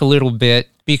backtrack a little bit,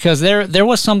 because there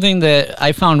was something that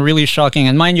I found really shocking.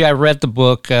 And mind you, I read the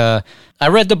book. I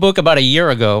read the book about a year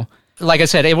ago. Like I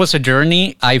said, it was a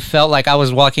journey. I felt like I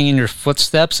was walking in your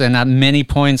footsteps, and at many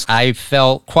points I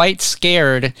felt quite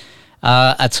scared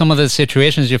at some of the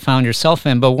situations you found yourself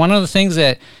in. But one of the things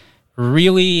that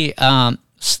really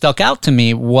stuck out to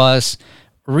me was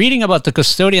reading about the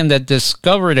custodian that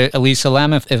discovered Elisa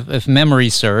Lam, if memory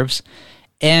serves.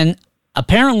 And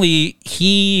apparently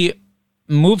he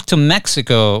moved to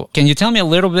Mexico. Can you tell me a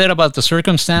little bit about the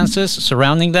circumstances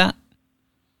surrounding that?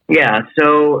 Yeah,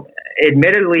 so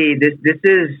admittedly, this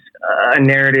is a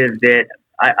narrative that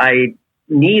I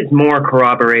needs more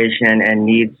corroboration and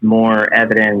needs more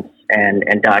evidence and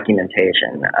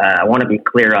documentation. I want to be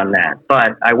clear on that.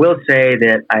 But I will say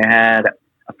that I had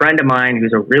a friend of mine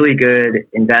who's a really good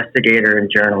investigator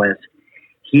and journalist.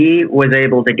 He was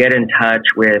able to get in touch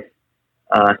with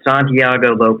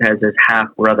Santiago Lopez's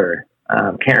half-brother.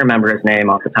 Can't remember his name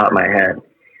off the top of my head.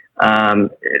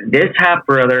 This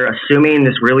half-brother, assuming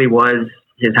this really was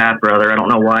his half-brother, I don't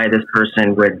know why this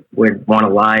person would want to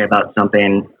lie about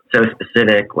something so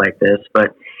specific like this,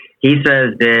 but he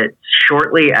says that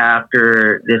shortly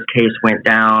after this case went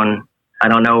down, I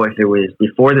don't know if it was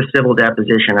before the civil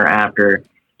deposition or after,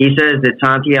 he says that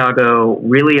Santiago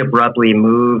really abruptly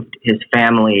moved his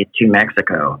family to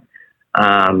Mexico.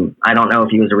 I don't know if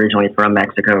he was originally from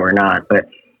Mexico or not, but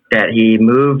that he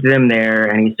moved them there,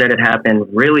 and he said it happened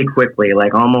really quickly,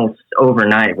 like almost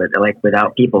overnight,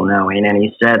 without people knowing. And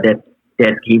he said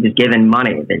that he was given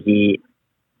money, that he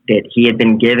had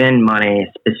been given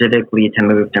money specifically to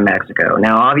move to Mexico.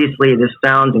 Now, obviously, this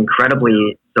sounds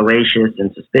incredibly salacious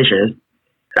and suspicious.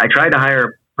 I tried to hire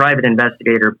a private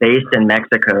investigator based in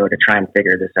Mexico to try and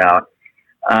figure this out.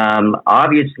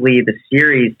 Obviously, the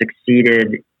series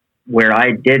succeeded where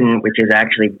I didn't, which is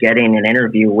actually getting an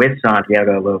interview with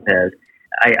Santiago Lopez.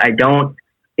 I don't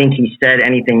think he said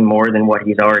anything more than what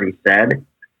he's already said.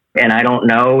 And I don't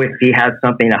know if he has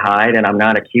something to hide, and I'm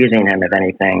not accusing him of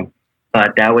anything.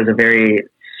 But that was a very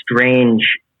strange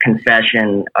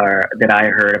confession that I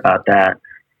heard about that.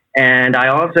 And I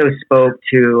also spoke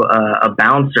to a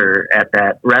bouncer at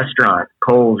that restaurant,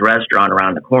 Cole's restaurant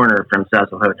around the corner from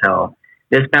Cecil Hotel,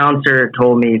 This bouncer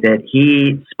told me that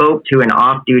he spoke to an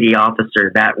off-duty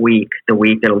officer that week, the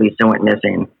week that Elisa went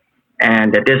missing,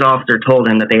 and that this officer told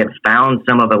him that they had found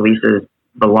some of Elisa's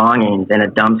belongings in a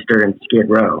dumpster in Skid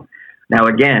Row. Now,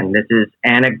 again, this is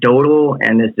anecdotal,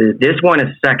 and this one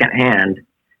is secondhand.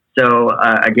 So,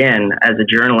 again, as a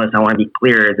journalist, I want to be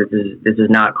clear, this is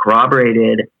not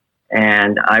corroborated,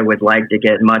 and I would like to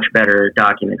get much better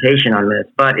documentation on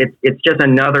this. But it's just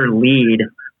another lead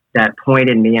that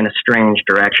pointed me in a strange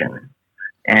direction.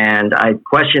 And I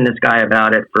questioned this guy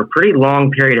about it for a pretty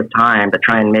long period of time to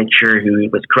try and make sure he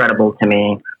was credible to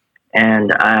me.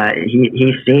 And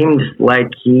he seemed like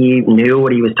he knew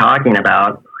what he was talking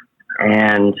about.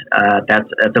 And that's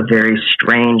a very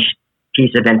strange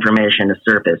piece of information to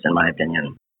surface, in my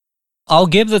opinion. I'll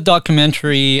give the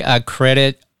documentary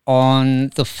credit on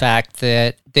the fact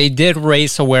that they did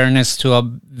raise awareness to a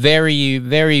very,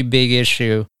 very big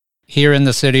issue here in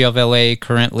the city of LA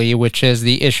currently, which is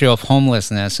the issue of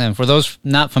homelessness. And for those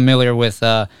not familiar with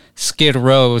Skid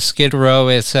Row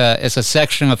is a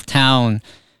section of town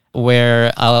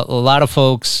where a lot of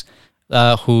folks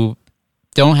who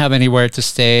don't have anywhere to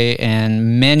stay,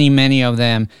 and many of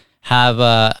them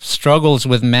have struggles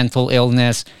with mental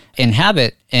illness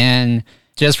inhabit. And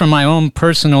just from my own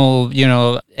personal,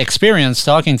 experience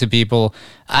talking to people,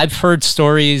 I've heard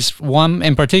stories. One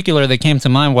in particular that came to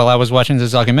mind while I was watching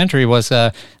this documentary was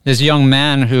this young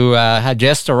man who had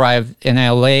just arrived in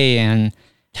LA and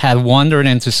had wandered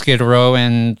into Skid Row,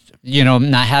 and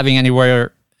not having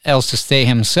anywhere else to stay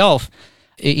himself,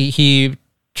 he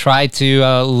tried to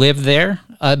live there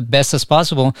best as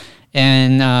possible.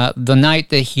 And the night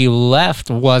that he left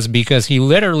was because he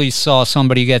literally saw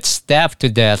somebody get stabbed to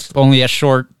death only a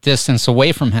short distance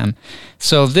away from him.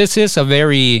 So this is a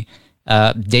very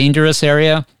dangerous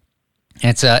area.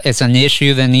 It's an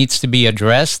issue that needs to be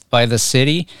addressed by the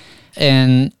city.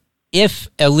 And if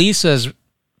Elisa's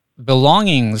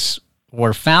belongings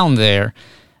were found there,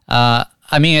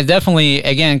 it definitely,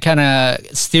 again, kind of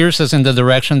steers us in the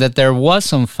direction that there was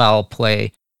some foul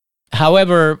play.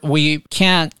 However, we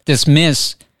can't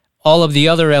dismiss all of the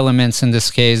other elements in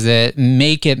this case that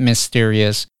make it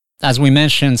mysterious. As we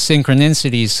mentioned,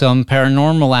 synchronicities, some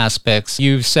paranormal aspects.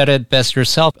 You've said it best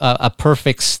yourself, a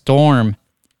perfect storm.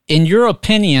 In your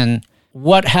opinion,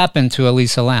 what happened to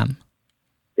Elisa Lam?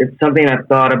 It's something I've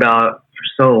thought about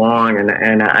for so long,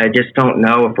 and I just don't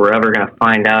know if we're ever going to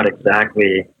find out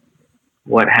exactly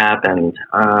what happened.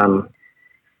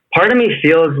 Part of me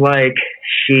feels like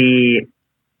she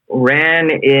ran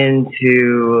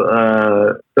into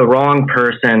the wrong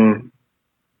person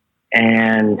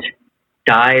and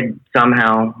died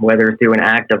somehow, whether through an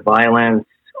act of violence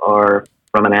or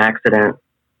from an accident,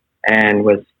 and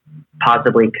was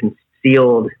possibly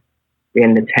concealed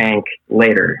in the tank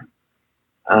later.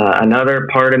 Another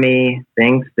part of me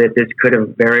thinks that this could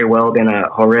have very well been a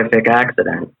horrific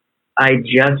accident. I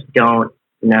just don't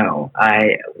know.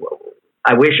 I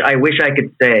wish I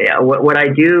could say what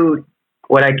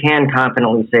I can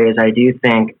confidently say is I do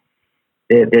think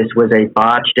that this was a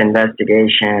botched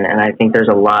investigation, and I think there's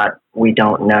a lot we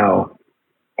don't know.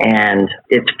 And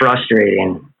it's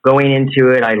frustrating. Going into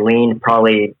it, I leaned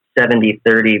probably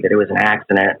 70-30 that it was an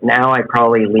accident. Now I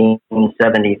probably lean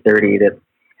 70-30 that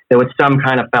there was some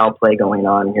kind of foul play going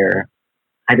on here.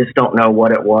 I just don't know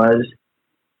what it was.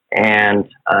 And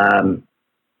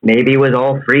maybe it was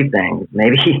all three things.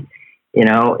 Maybe,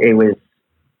 it was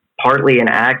partly an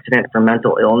accident for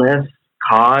mental illness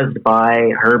caused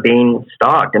by her being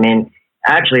stalked.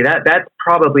 Actually, that's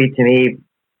probably, to me,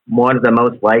 one of the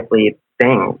most likely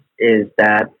things is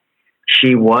that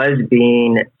she was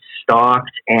being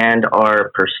stalked and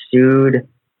or pursued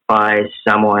by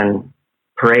someone,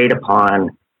 preyed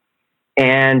upon.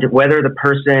 And whether the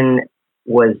person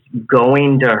was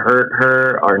going to hurt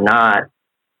her or not,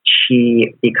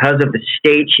 because of the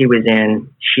state she was in,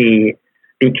 she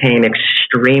became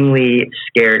extremely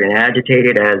scared and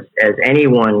agitated, as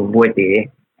anyone would be.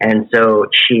 And so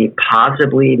she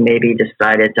possibly maybe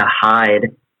decided to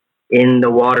hide in the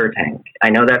water tank. I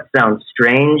know that sounds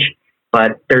strange,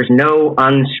 but there's no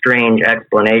unstrange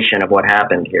explanation of what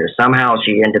happened here. Somehow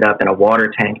she ended up in a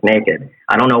water tank naked.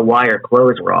 I don't know why her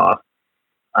clothes were off.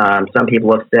 Some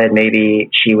people have said maybe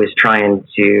she was trying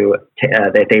to,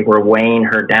 that they were weighing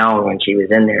her down when she was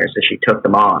in there, so she took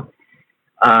them off.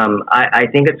 I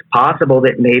think it's possible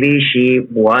that maybe she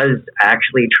was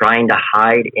actually trying to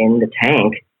hide in the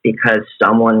tank because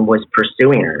someone was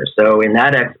pursuing her. So in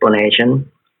that explanation,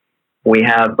 we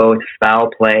have both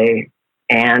foul play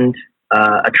and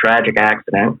a tragic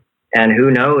accident. And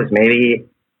who knows, maybe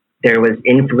there was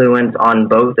influence on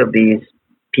both of these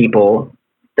people,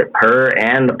 her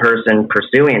and the person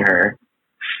pursuing her,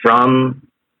 from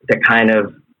the kind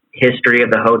of history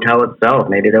of the hotel itself.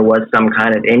 Maybe there was some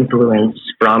kind of influence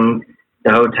from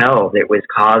the hotel that was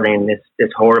causing this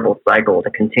horrible cycle to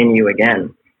continue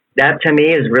again. That to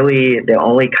me is really the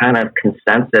only kind of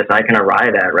consensus I can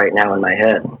arrive at right now in my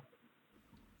head.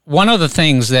 One of the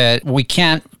things that we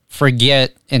can't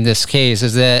forget in this case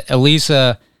is that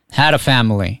Elisa had a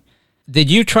family.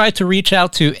 Did you try to reach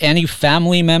out to any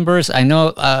family members? I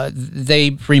know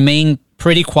they remained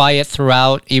pretty quiet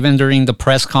throughout, even during the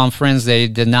press conference. They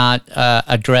did not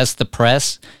address the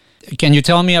press. Can you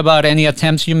tell me about any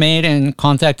attempts you made in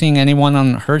contacting anyone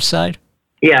on her side?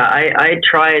 Yeah, I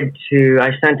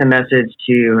sent a message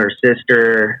to her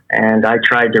sister, and I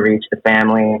tried to reach the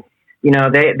family. You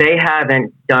know, they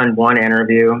haven't done one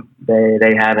interview.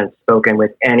 They haven't spoken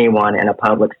with anyone in a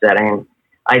public setting.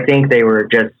 I think they were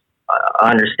just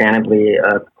understandably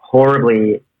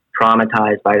horribly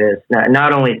traumatized by this,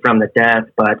 not only from the death,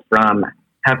 but from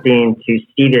having to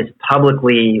see this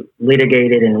publicly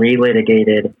litigated and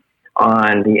relitigated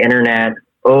on the internet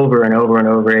over and over and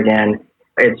over again.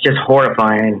 It's just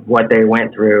horrifying what they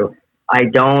went through. I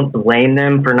don't blame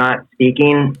them for not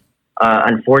speaking.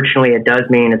 Unfortunately, it does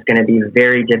mean it's going to be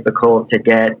very difficult to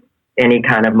get any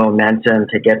kind of momentum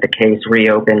to get the case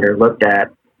reopened or looked at.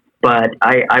 But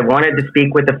I wanted to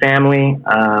speak with the family,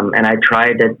 and I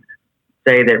tried to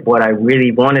say that what I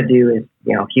really want to do is,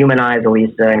 you know, humanize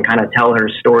Elisa and kind of tell her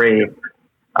story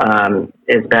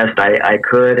as best I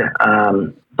could.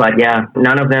 But yeah,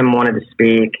 none of them wanted to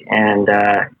speak, and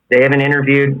they haven't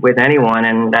interviewed with anyone,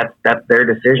 and that's their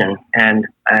decision. And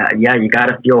yeah, you got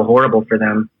to feel horrible for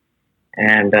them.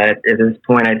 And at this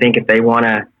point, I think if they want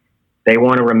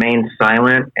to remain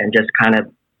silent and just kind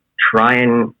of try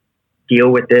and deal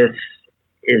with this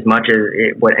as much as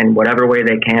in whatever way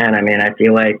they can. I mean, I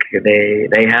feel like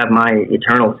they have my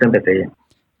eternal sympathy.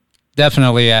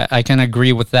 Definitely, I can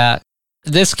agree with that.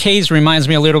 This case reminds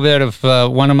me a little bit of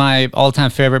one of my all-time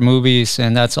favorite movies,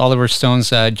 and that's Oliver Stone's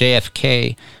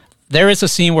JFK. There is a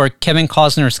scene where Kevin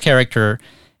Costner's character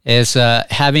is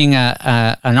having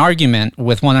an argument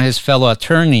with one of his fellow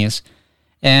attorneys,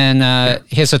 and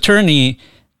his attorney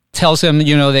tells him,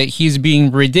 you know, that he's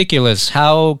being ridiculous.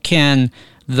 How can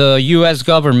the U.S.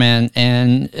 government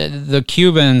and the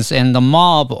Cubans and the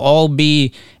mob all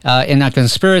be in a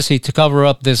conspiracy to cover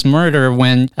up this murder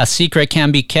when a secret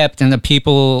can be kept in the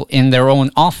people in their own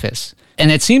office?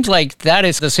 And it seems like that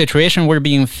is the situation we're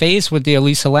being faced with the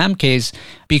Elisa Lam case,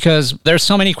 because there's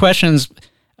so many questions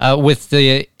with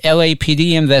the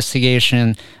LAPD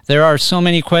investigation. There are so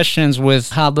many questions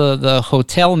with how the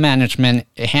hotel management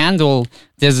handled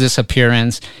this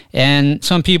disappearance. And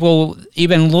some people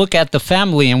even look at the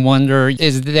family and wonder,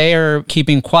 is their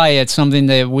keeping quiet something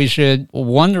that we should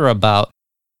wonder about?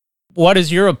 What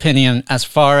is your opinion as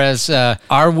far as,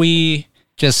 are we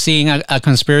just seeing a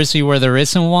conspiracy where there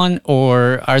isn't one,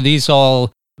 or are these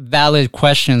all valid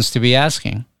questions to be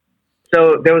asking?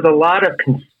 So there was a lot of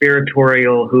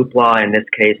conspiratorial hoopla in this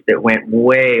case that went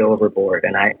way overboard,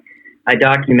 and I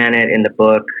document it in the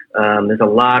book. There's a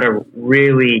lot of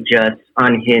really just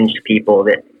unhinged people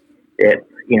that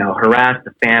you know harassed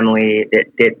the family,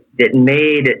 that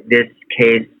made this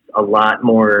case a lot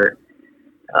more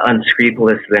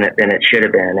unscrupulous than it should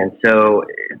have been. And so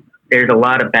there's a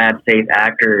lot of bad faith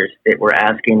actors that were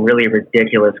asking really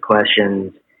ridiculous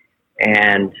questions.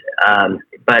 And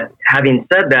but having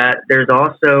said that, there's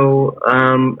also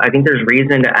I think there's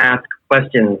reason to ask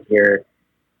questions here.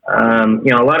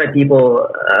 You know, a lot of people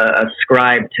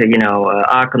ascribe to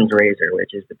Occam's razor,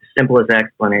 which is that the simplest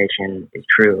explanation is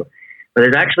true. But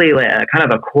there's actually kind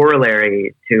of a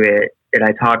corollary to it that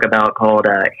I talk about called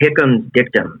Hickham's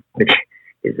dictum, which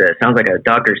is sounds like a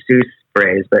Dr. Seuss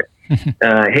phrase. But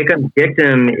Hickham's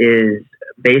dictum is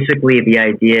basically the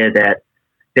idea that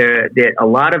a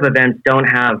lot of events don't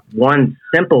have one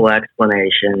simple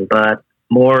explanation, but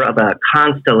more of a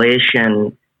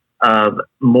constellation of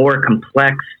more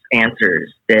complex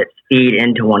answers that feed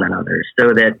into one another. So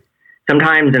that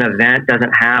sometimes an event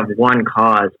doesn't have one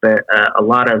cause, but a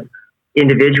lot of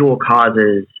individual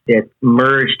causes that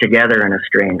merge together in a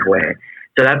strange way.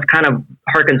 So that's kind of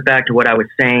harkens back to what I was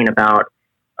saying about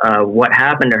what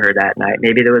happened to her that night.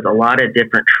 Maybe there was a lot of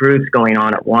different truths going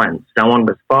on at once. Someone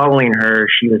was following her.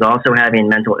 She was also having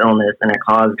mental illness, and it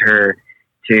caused her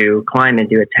to climb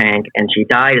into a tank, and she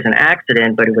died as an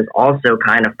accident, but it was also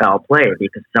kind of foul play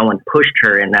because someone pushed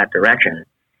her in that direction.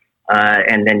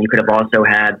 And then you could have also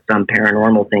had some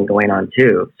paranormal thing going on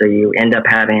too. So you end up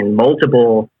having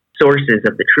multiple sources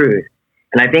of the truth.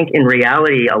 And I think in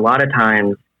reality, a lot of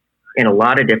times in a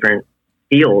lot of different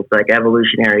fields like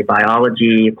evolutionary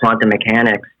biology, quantum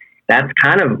mechanics, that's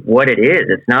kind of what it is.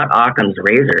 It's not Occam's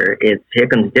razor. It's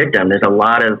Hickham's dictum. There's a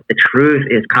lot of, the truth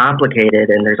is complicated,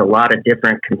 and there's a lot of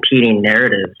different competing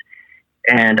narratives.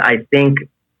 And I think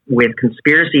with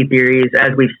conspiracy theories, as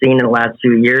we've seen in the last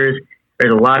few years,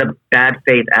 there's a lot of bad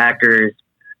faith actors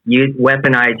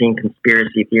weaponizing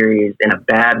conspiracy theories in a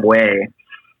bad way.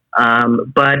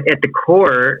 But at the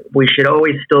core, we should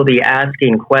always still be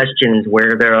asking questions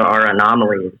where there are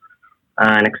anomalies,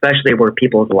 and especially where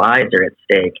people's lives are at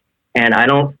stake. And I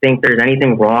don't think there's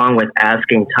anything wrong with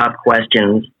asking tough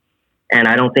questions. And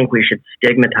I don't think we should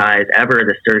stigmatize ever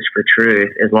the search for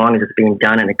truth, as long as it's being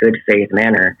done in a good faith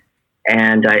manner.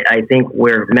 And I think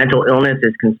where mental illness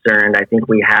is concerned, I think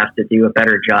we have to do a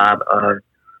better job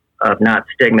of not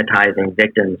stigmatizing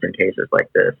victims in cases like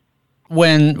this.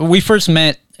 When we first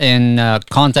met in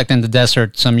Contact in the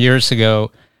Desert some years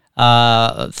ago,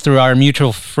 through our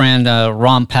mutual friend,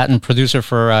 Ron Patton, producer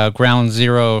for Ground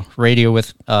Zero Radio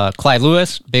with Clyde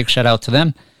Lewis, big shout out to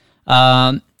them.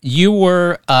 You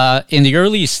were in the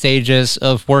early stages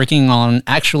of working on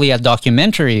actually a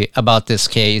documentary about this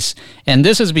case. And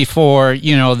this is before,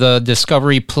 the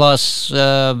Discovery Plus,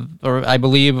 or I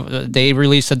believe they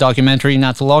released a documentary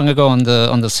not too long ago on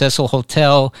the Cecil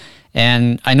Hotel.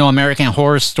 And I know American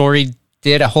Horror Story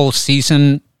did a whole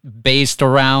season based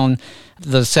around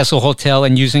the Cecil Hotel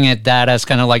and using that as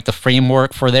kind of like the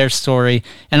framework for their story.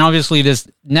 And obviously this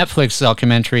Netflix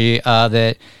documentary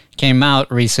that came out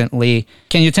recently.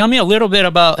 Can you tell me a little bit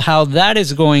about how that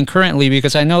is going currently?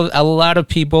 Because I know a lot of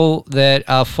people that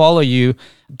follow you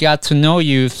got to know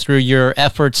you through your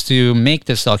efforts to make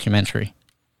this documentary.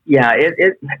 Yeah,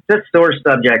 it's a sore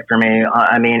subject for me.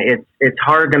 I mean, it's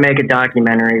hard to make a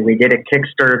documentary. We did a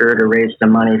Kickstarter to raise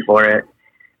some money for it.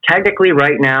 Technically,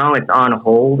 right now, it's on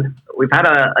hold. We've had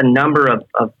a number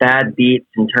of bad beats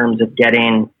in terms of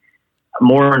getting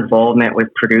more involvement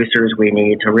with producers we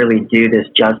need to really do this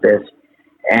justice.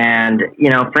 And,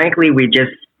 frankly, we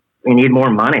need more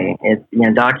money.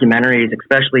 Documentaries,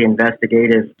 especially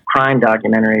investigative crime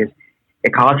documentaries,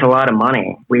 it costs a lot of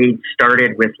money. We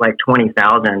started with like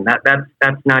 $20,000.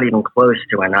 That's not even close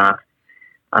to enough.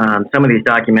 Some of these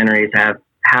documentaries have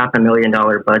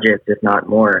 $500,000 budgets, if not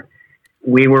more.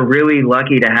 We were really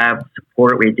lucky to have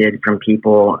support we did from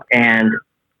people, and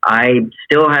I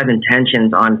still have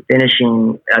intentions on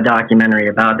finishing a documentary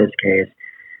about this case.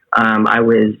 I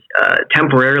was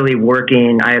temporarily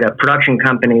working. I had a production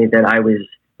company that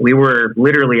we were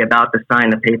literally about to sign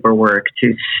the paperwork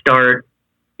to start,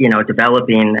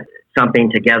 developing something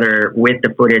together with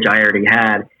the footage I already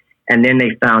had. And then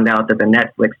they found out that the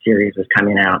Netflix series was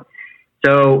coming out.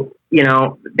 So,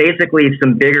 basically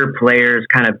some bigger players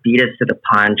kind of beat us to the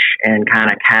punch and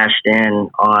kind of cashed in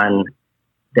on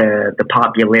the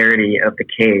popularity of the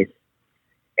case.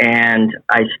 And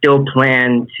I still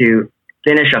plan to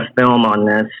finish a film on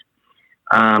this.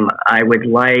 I would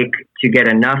like to get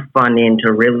enough funding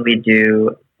to really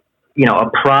do, a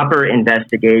proper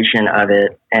investigation of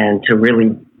it, and to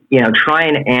really, try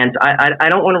and answer. I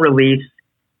don't want to release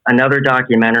another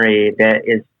documentary that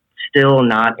is still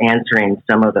not answering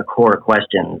some of the core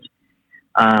questions.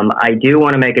 I do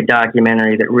want to make a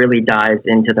documentary that really dives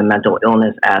into the mental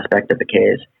illness aspect of the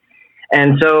case.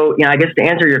 And so, I guess to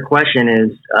answer your question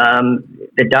is,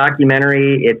 the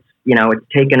documentary, it's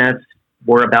taken us,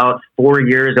 we're about 4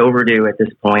 years overdue at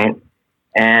this point,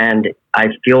 and I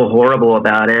feel horrible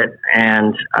about it.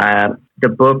 And the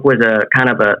book was a kind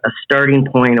of a starting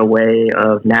point, a way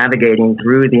of navigating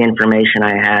through the information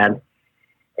I had.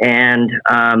 And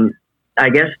I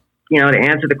guess, to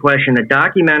answer the question, the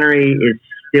documentary is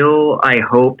still, I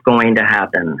hope, going to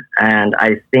happen. And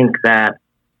I think that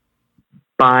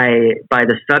by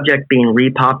the subject being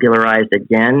repopularized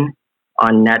again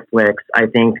on Netflix, I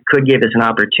think could give us an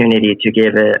opportunity to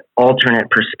give an alternate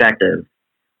perspective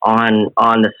on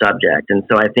the subject. And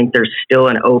so I think there's still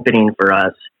an opening for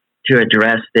us to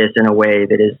address this in a way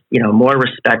that is, more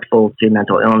respectful to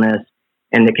mental illness,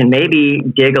 and that can maybe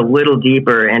dig a little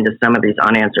deeper into some of these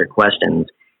unanswered questions.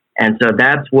 And so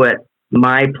that's what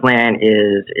my plan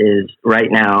is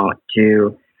right now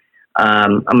to,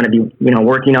 I'm going to be,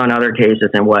 working on other cases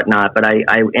and whatnot, but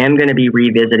I am going to be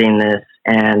revisiting this,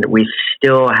 and we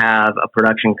still have a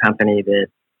production company that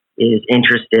is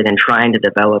interested in trying to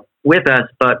develop with us,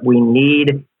 but we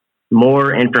need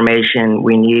more information.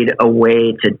 We need a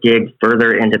way to dig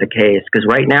further into the case, because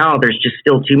right now there's just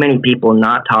still too many people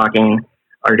not talking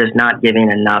or just not giving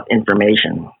enough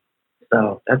information.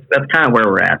 So that's kind of where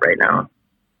we're at right now.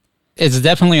 It's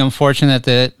definitely unfortunate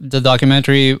that the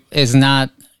documentary is not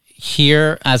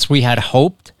here as we had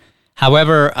hoped.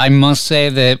 However, I must say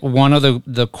that one of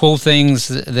the cool things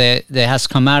that has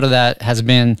come out of that has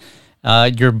been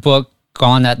your book,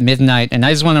 Gone at Midnight. And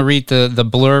I just want to read the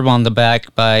blurb on the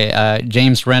back by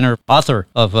James Renner, author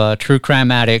of True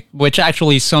Crime Addict, which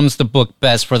actually sums the book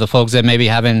best for the folks that maybe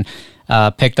haven't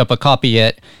picked up a copy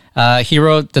yet. He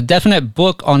wrote, "The definite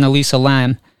book on Elisa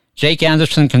Lam. Jake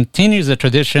Anderson continues the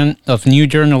tradition of new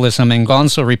journalism and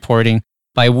gonzo reporting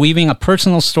by weaving a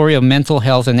personal story of mental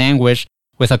health and anguish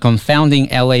with a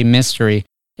confounding LA mystery."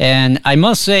 And I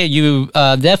must say, you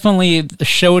definitely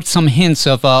showed some hints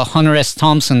of Hunter S.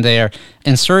 Thompson there,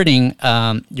 inserting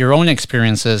your own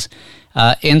experiences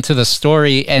into the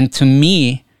story. And to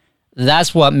me,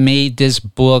 that's what made this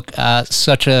book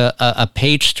such a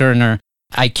page-turner.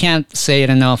 I can't say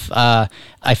it enough.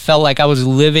 I felt like I was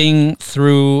living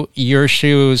through your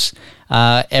shoes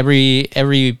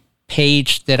every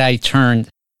page that I turned.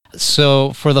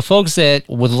 So for the folks that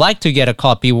would like to get a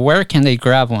copy, where can they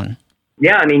grab one?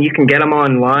 Yeah, I mean, you can get them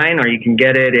online, or you can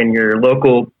get it in your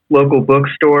local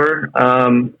bookstore.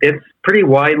 It's pretty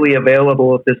widely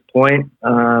available at this point.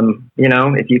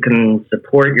 If you can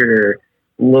support your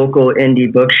local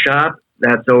indie bookshop,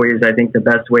 that's always, I think, the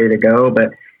best way to go.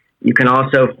 But you can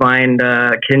also find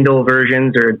Kindle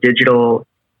versions or digital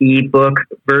ebook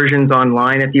versions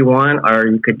online if you want, or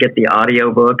you could get the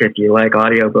audiobook if you like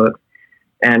audiobooks.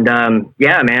 And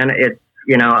yeah, man, it's,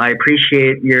 I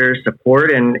appreciate your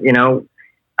support, and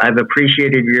I've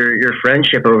appreciated your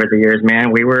friendship over the years,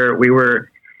 man. We were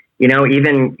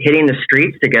even hitting the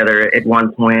streets together at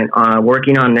one point,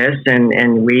 working on this,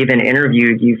 and we even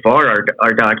interviewed you for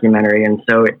our documentary. And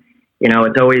so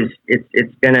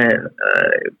it's been a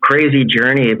crazy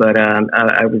journey, but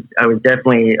I was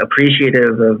definitely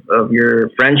appreciative of your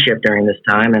friendship during this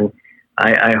time, and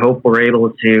I hope we're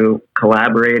able to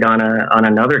collaborate on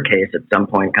another case at some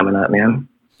point coming up, man.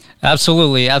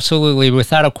 Absolutely.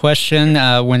 Without a question,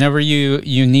 whenever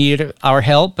you need our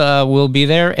help, we'll be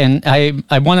there. And I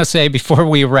want to say before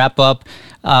we wrap up,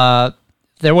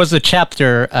 there was a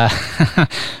chapter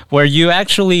where you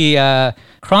actually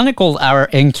chronicled our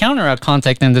encounter at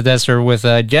Contact in the Desert with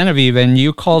Genevieve, and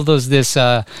you called us this,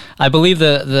 I believe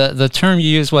the term you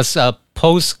used was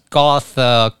post-goth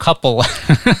couple.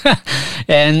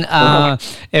 And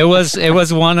it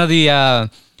was one of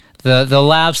the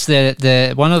laughs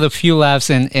that one of the few laughs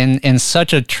in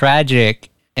such a tragic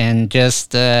and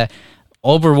just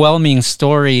overwhelming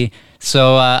story.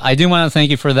 So I do want to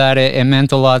thank you for that. It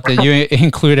meant a lot that you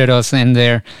included us in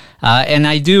there. And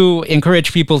I do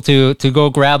encourage people to go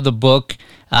grab the book.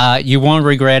 You won't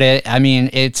regret it. I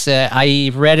mean, it's I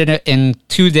read it in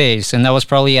 2 days, and that was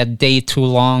probably a day too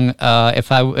long.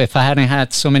 If I hadn't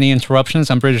had so many interruptions,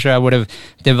 I'm pretty sure I would have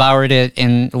devoured it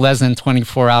in less than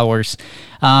 24 hours.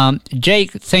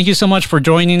 Jake, thank you so much for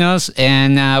joining us,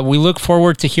 and we look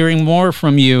forward to hearing more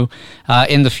from you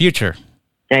in the future.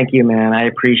 Thank you, man. I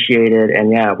appreciate it, and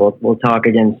yeah, we'll talk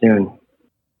again soon.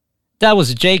 That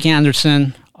was Jake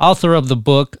Anderson, author of the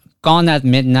book Gone at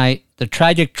Midnight, the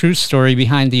tragic true story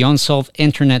behind the unsolved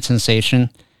internet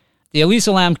sensation. The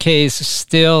Elisa Lam case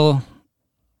still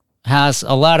has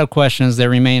a lot of questions that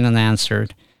remain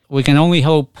unanswered. We can only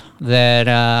hope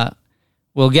that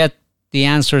we'll get the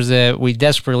answers that we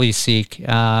desperately seek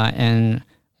and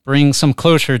bring some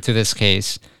closure to this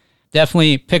case.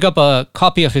 Definitely pick up a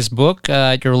copy of his book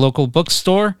at your local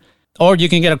bookstore, or you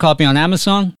can get a copy on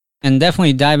Amazon. And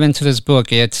definitely dive into this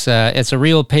book. It's a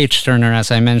real page turner,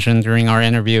 as I mentioned during our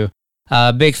interview.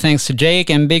 Big thanks to Jake,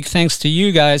 and big thanks to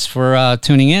you guys for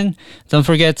tuning in. Don't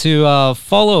forget to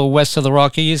follow West of the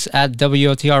Rockies at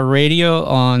WOTR Radio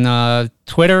on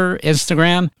Twitter,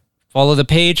 Instagram. Follow the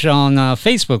page on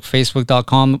Facebook,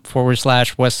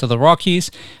 facebook.com/West of the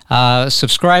Rockies.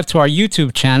 Subscribe to our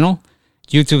YouTube channel,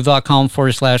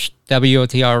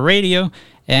 youtube.com/WOTR Radio.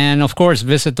 And of course,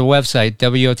 visit the website,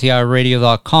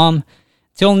 WOTRradio.com.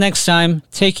 Till next time,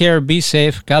 take care, be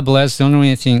safe, God bless, don't do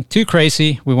anything too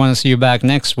crazy. We want to see you back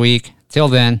next week. Till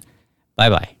then,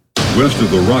 bye-bye. West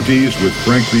of the Rockies with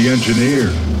Frank the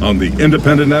Engineer on the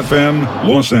Independent FM,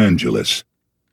 Los Angeles.